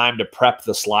have the time to prep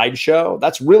the slideshow.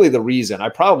 That's really the reason. I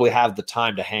probably have the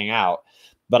time to hang out,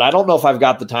 but I don't know if I've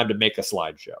got the time to make a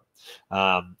slideshow.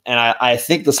 And I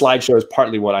think the slideshow is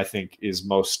partly what I think is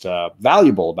most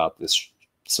valuable about this.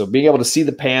 So being able to see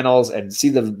the panels and see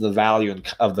the value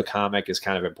of the comic is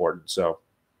kind of important. So,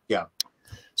 yeah.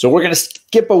 So we're going to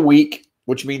skip a week,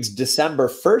 which means December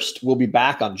 1st, we'll be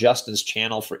back on Justin's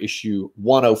channel for issue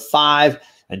 105.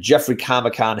 And Jeffrey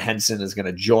Comic-Con Henson is going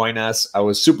to join us. I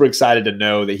was super excited to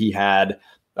know that he had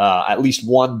at least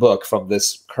one book from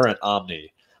this current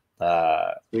Omni.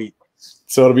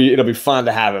 So it'll be fun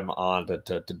to have him on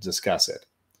to discuss it.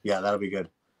 Yeah, that'll be good.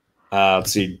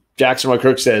 Let's see. Jackson Roy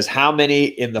Kirk says, how many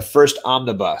in the first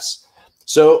omnibus?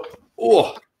 So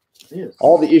all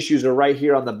the issues are right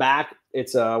here on the back.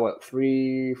 It's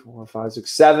 3, 4, 5,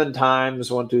 6, 7 times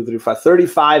 1, 2, 3, 5,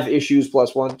 35 issues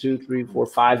plus 1, 2, 3, 4,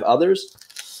 5 others.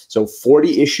 So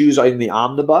 40 issues are in the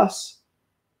omnibus,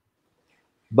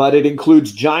 but it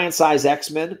includes giant size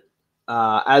X-Men,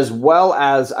 as well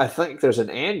as I think there's an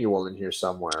annual in here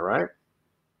somewhere, right?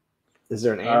 Is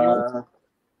there an annual?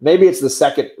 Maybe it's the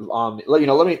second. Let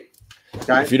me.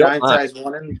 If you don't mind, size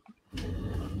one.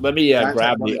 Let me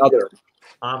grab the other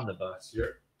omnibus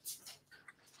here.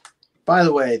 By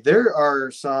the way, there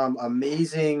are some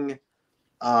amazing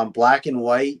black and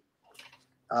white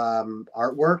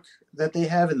artwork that they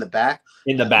have in the back.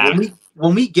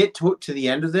 When we get to the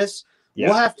end of this,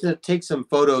 we'll have to take some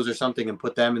photos or something and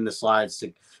put them in the slides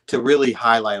to really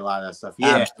highlight a lot of that stuff.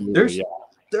 Yeah,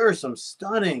 there's some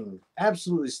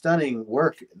absolutely stunning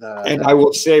work. And I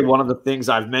will say, one of the things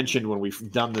I've mentioned when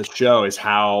we've done this show is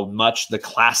how much the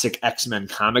classic X-Men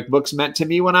comic books meant to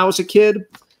me when I was a kid.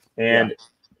 And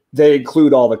they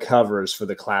include all the covers for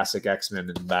the classic X-Men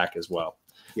in the back as well.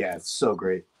 Yeah, it's so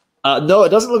great. No, it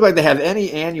doesn't look like they have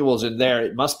any annuals in there.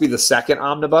 It must be the second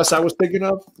omnibus I was thinking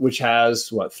of, which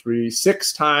has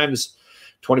 6 times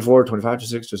 24, 25,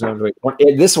 26, 27,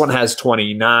 28. This one has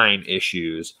 29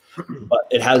 issues, but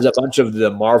it has a bunch of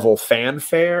the Marvel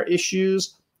fanfare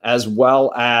issues, as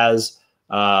well as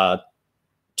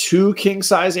 2 king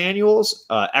size annuals,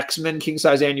 X-Men king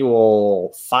size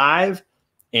annual 5,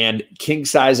 and king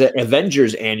size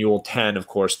Avengers annual 10. Of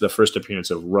course, the first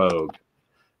appearance of Rogue.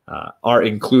 Are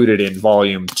included in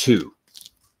volume 2.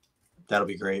 That'll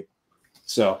be great.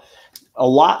 So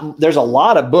there's a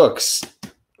lot of books,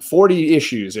 40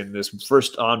 issues in this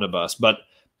first omnibus, but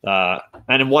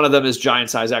And one of them is Giant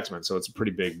Size X-Men, so it's a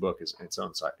pretty big book in its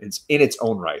own side. It's in its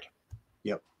own right.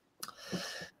 Yep.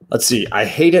 Let's see. I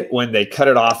hate it when they cut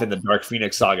it off in the Dark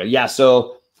Phoenix saga. Yeah,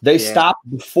 so they stopped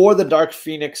before the Dark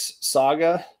Phoenix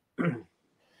saga.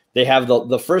 They have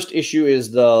the first issue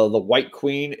is the White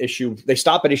Queen issue. They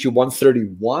stop at issue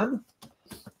 131.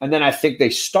 And then I think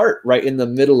they start right in the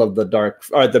middle of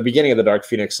at the beginning of the Dark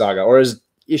Phoenix saga. Or is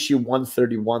issue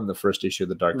 131 the first issue of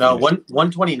the Dark Phoenix?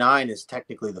 129 is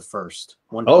technically the first.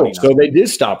 Oh, so they did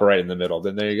stop right in the middle.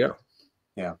 Then there you go.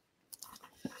 Yeah.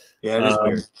 Yeah, it is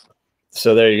weird.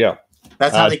 So there you go.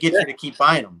 That's how they get you to keep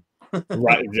buying them.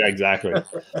 Right, exactly.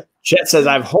 Chet says,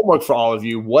 I have homework for all of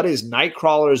you. What is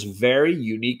Nightcrawler's very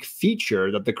unique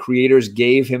feature that the creators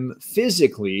gave him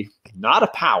physically, not a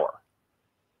power?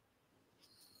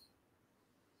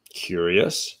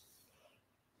 Curious.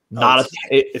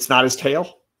 It's not his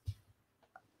tail?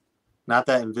 Not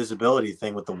that invisibility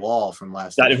thing with the wall from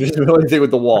last time. That invisibility thing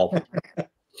with the wall.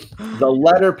 The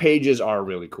letter pages are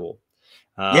really cool.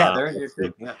 Yeah, they're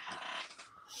interesting. Yeah.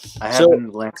 I have been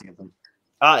glancing at them.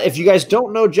 If you guys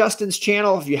don't know Justin's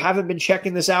channel, if you haven't been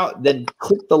checking this out, then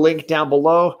click the link down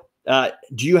below.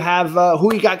 Do you have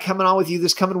who you got coming on with you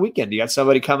this coming weekend? Do you got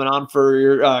somebody coming on for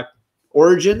your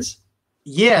Origins?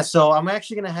 Yeah, so I'm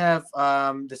actually gonna have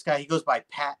this guy. He goes by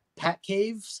Pat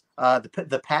Caves,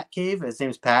 the Pat Cave. His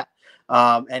name's Pat,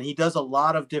 and he does a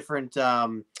lot of different.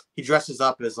 He dresses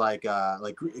up as like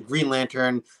Green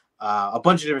Lantern. A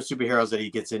bunch of different superheroes that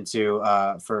he gets into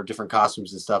for different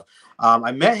costumes and stuff.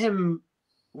 I met him.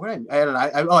 I don't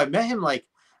know. I met him like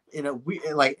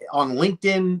on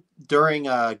LinkedIn during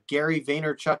a Gary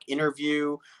Vaynerchuk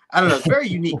interview. I don't know. It's very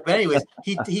unique. But anyways,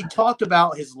 he talked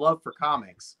about his love for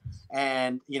comics,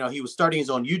 and he was starting his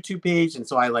own YouTube page, and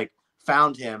so I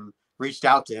found him, reached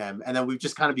out to him, and then we've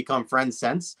just kind of become friends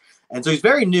since. And so he's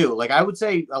very new. Like I would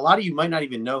say, a lot of you might not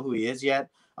even know who he is yet.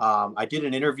 I did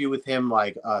an interview with him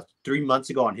 3 months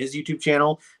ago on his YouTube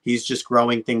channel. He's just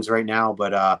growing things right now,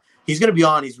 but he's going to be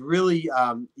on. He's really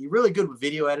good with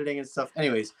video editing and stuff.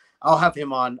 Anyways, I'll have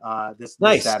him on this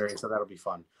Saturday, so that'll be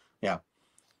fun. Yeah.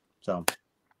 So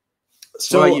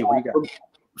what about you? What do you got?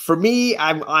 For me,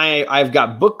 I've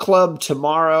got book club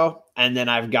tomorrow, and then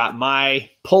I've got my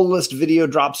pull list video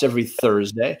drops every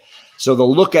Thursday. So the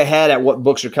look ahead at what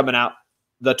books are coming out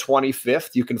the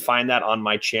 25th, you can find that on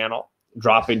my channel,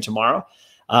 dropping tomorrow.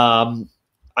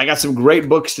 I got some great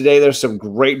books today. There's some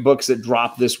great books that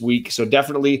dropped this week. So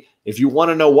definitely, if you want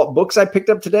to know what books I picked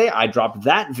up today, I dropped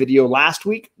that video last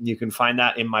week. You can find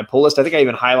that in my pull list. I think I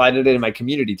even highlighted it in my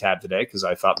community tab today because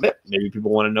I thought maybe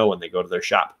people want to know when they go to their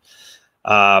shop.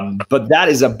 But that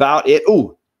is about it.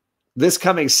 Ooh, this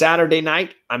coming Saturday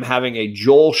night, I'm having a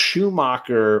Joel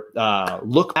Schumacher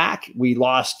look back. We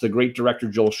lost the great director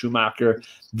Joel Schumacher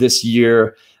this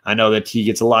year. I know that he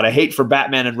gets a lot of hate for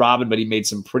Batman and Robin, but he made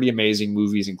some pretty amazing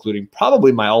movies, including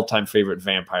probably my all-time favorite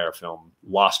vampire film,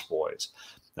 Lost Boys.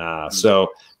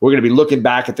 So we're going to be looking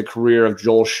back at the career of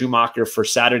Joel Schumacher for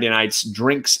Saturday night's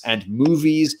Drinks and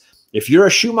Movies. If you're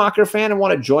a Schumacher fan and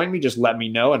want to join me, just let me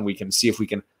know, and we can see if we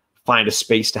can find a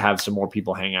space to have some more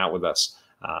people hang out with us.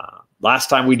 Last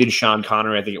time we did Sean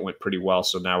Connery, I think it went pretty well.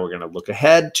 So now we're going to look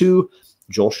ahead to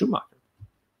Joel Schumacher.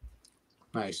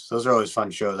 Nice. Those are always fun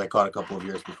shows. I caught a couple of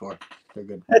years before. They're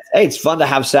good. Hey, it's fun to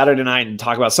have Saturday night and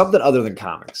talk about something other than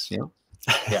comics.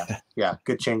 Yeah.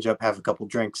 Good change up. Have a couple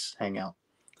drinks. Hang out.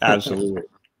 Absolutely.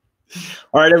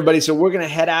 All right, everybody. So we're going to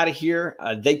head out of here.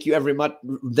 Thank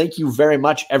you very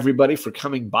much, everybody, for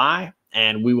coming by.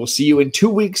 And we will see you in 2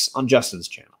 weeks on Justin's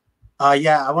channel.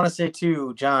 Yeah, I want to say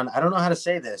too, John, I don't know how to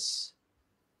say this.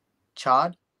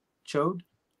 Chod?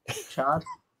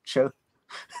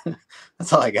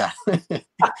 That's all I got.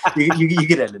 You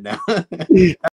get ended now.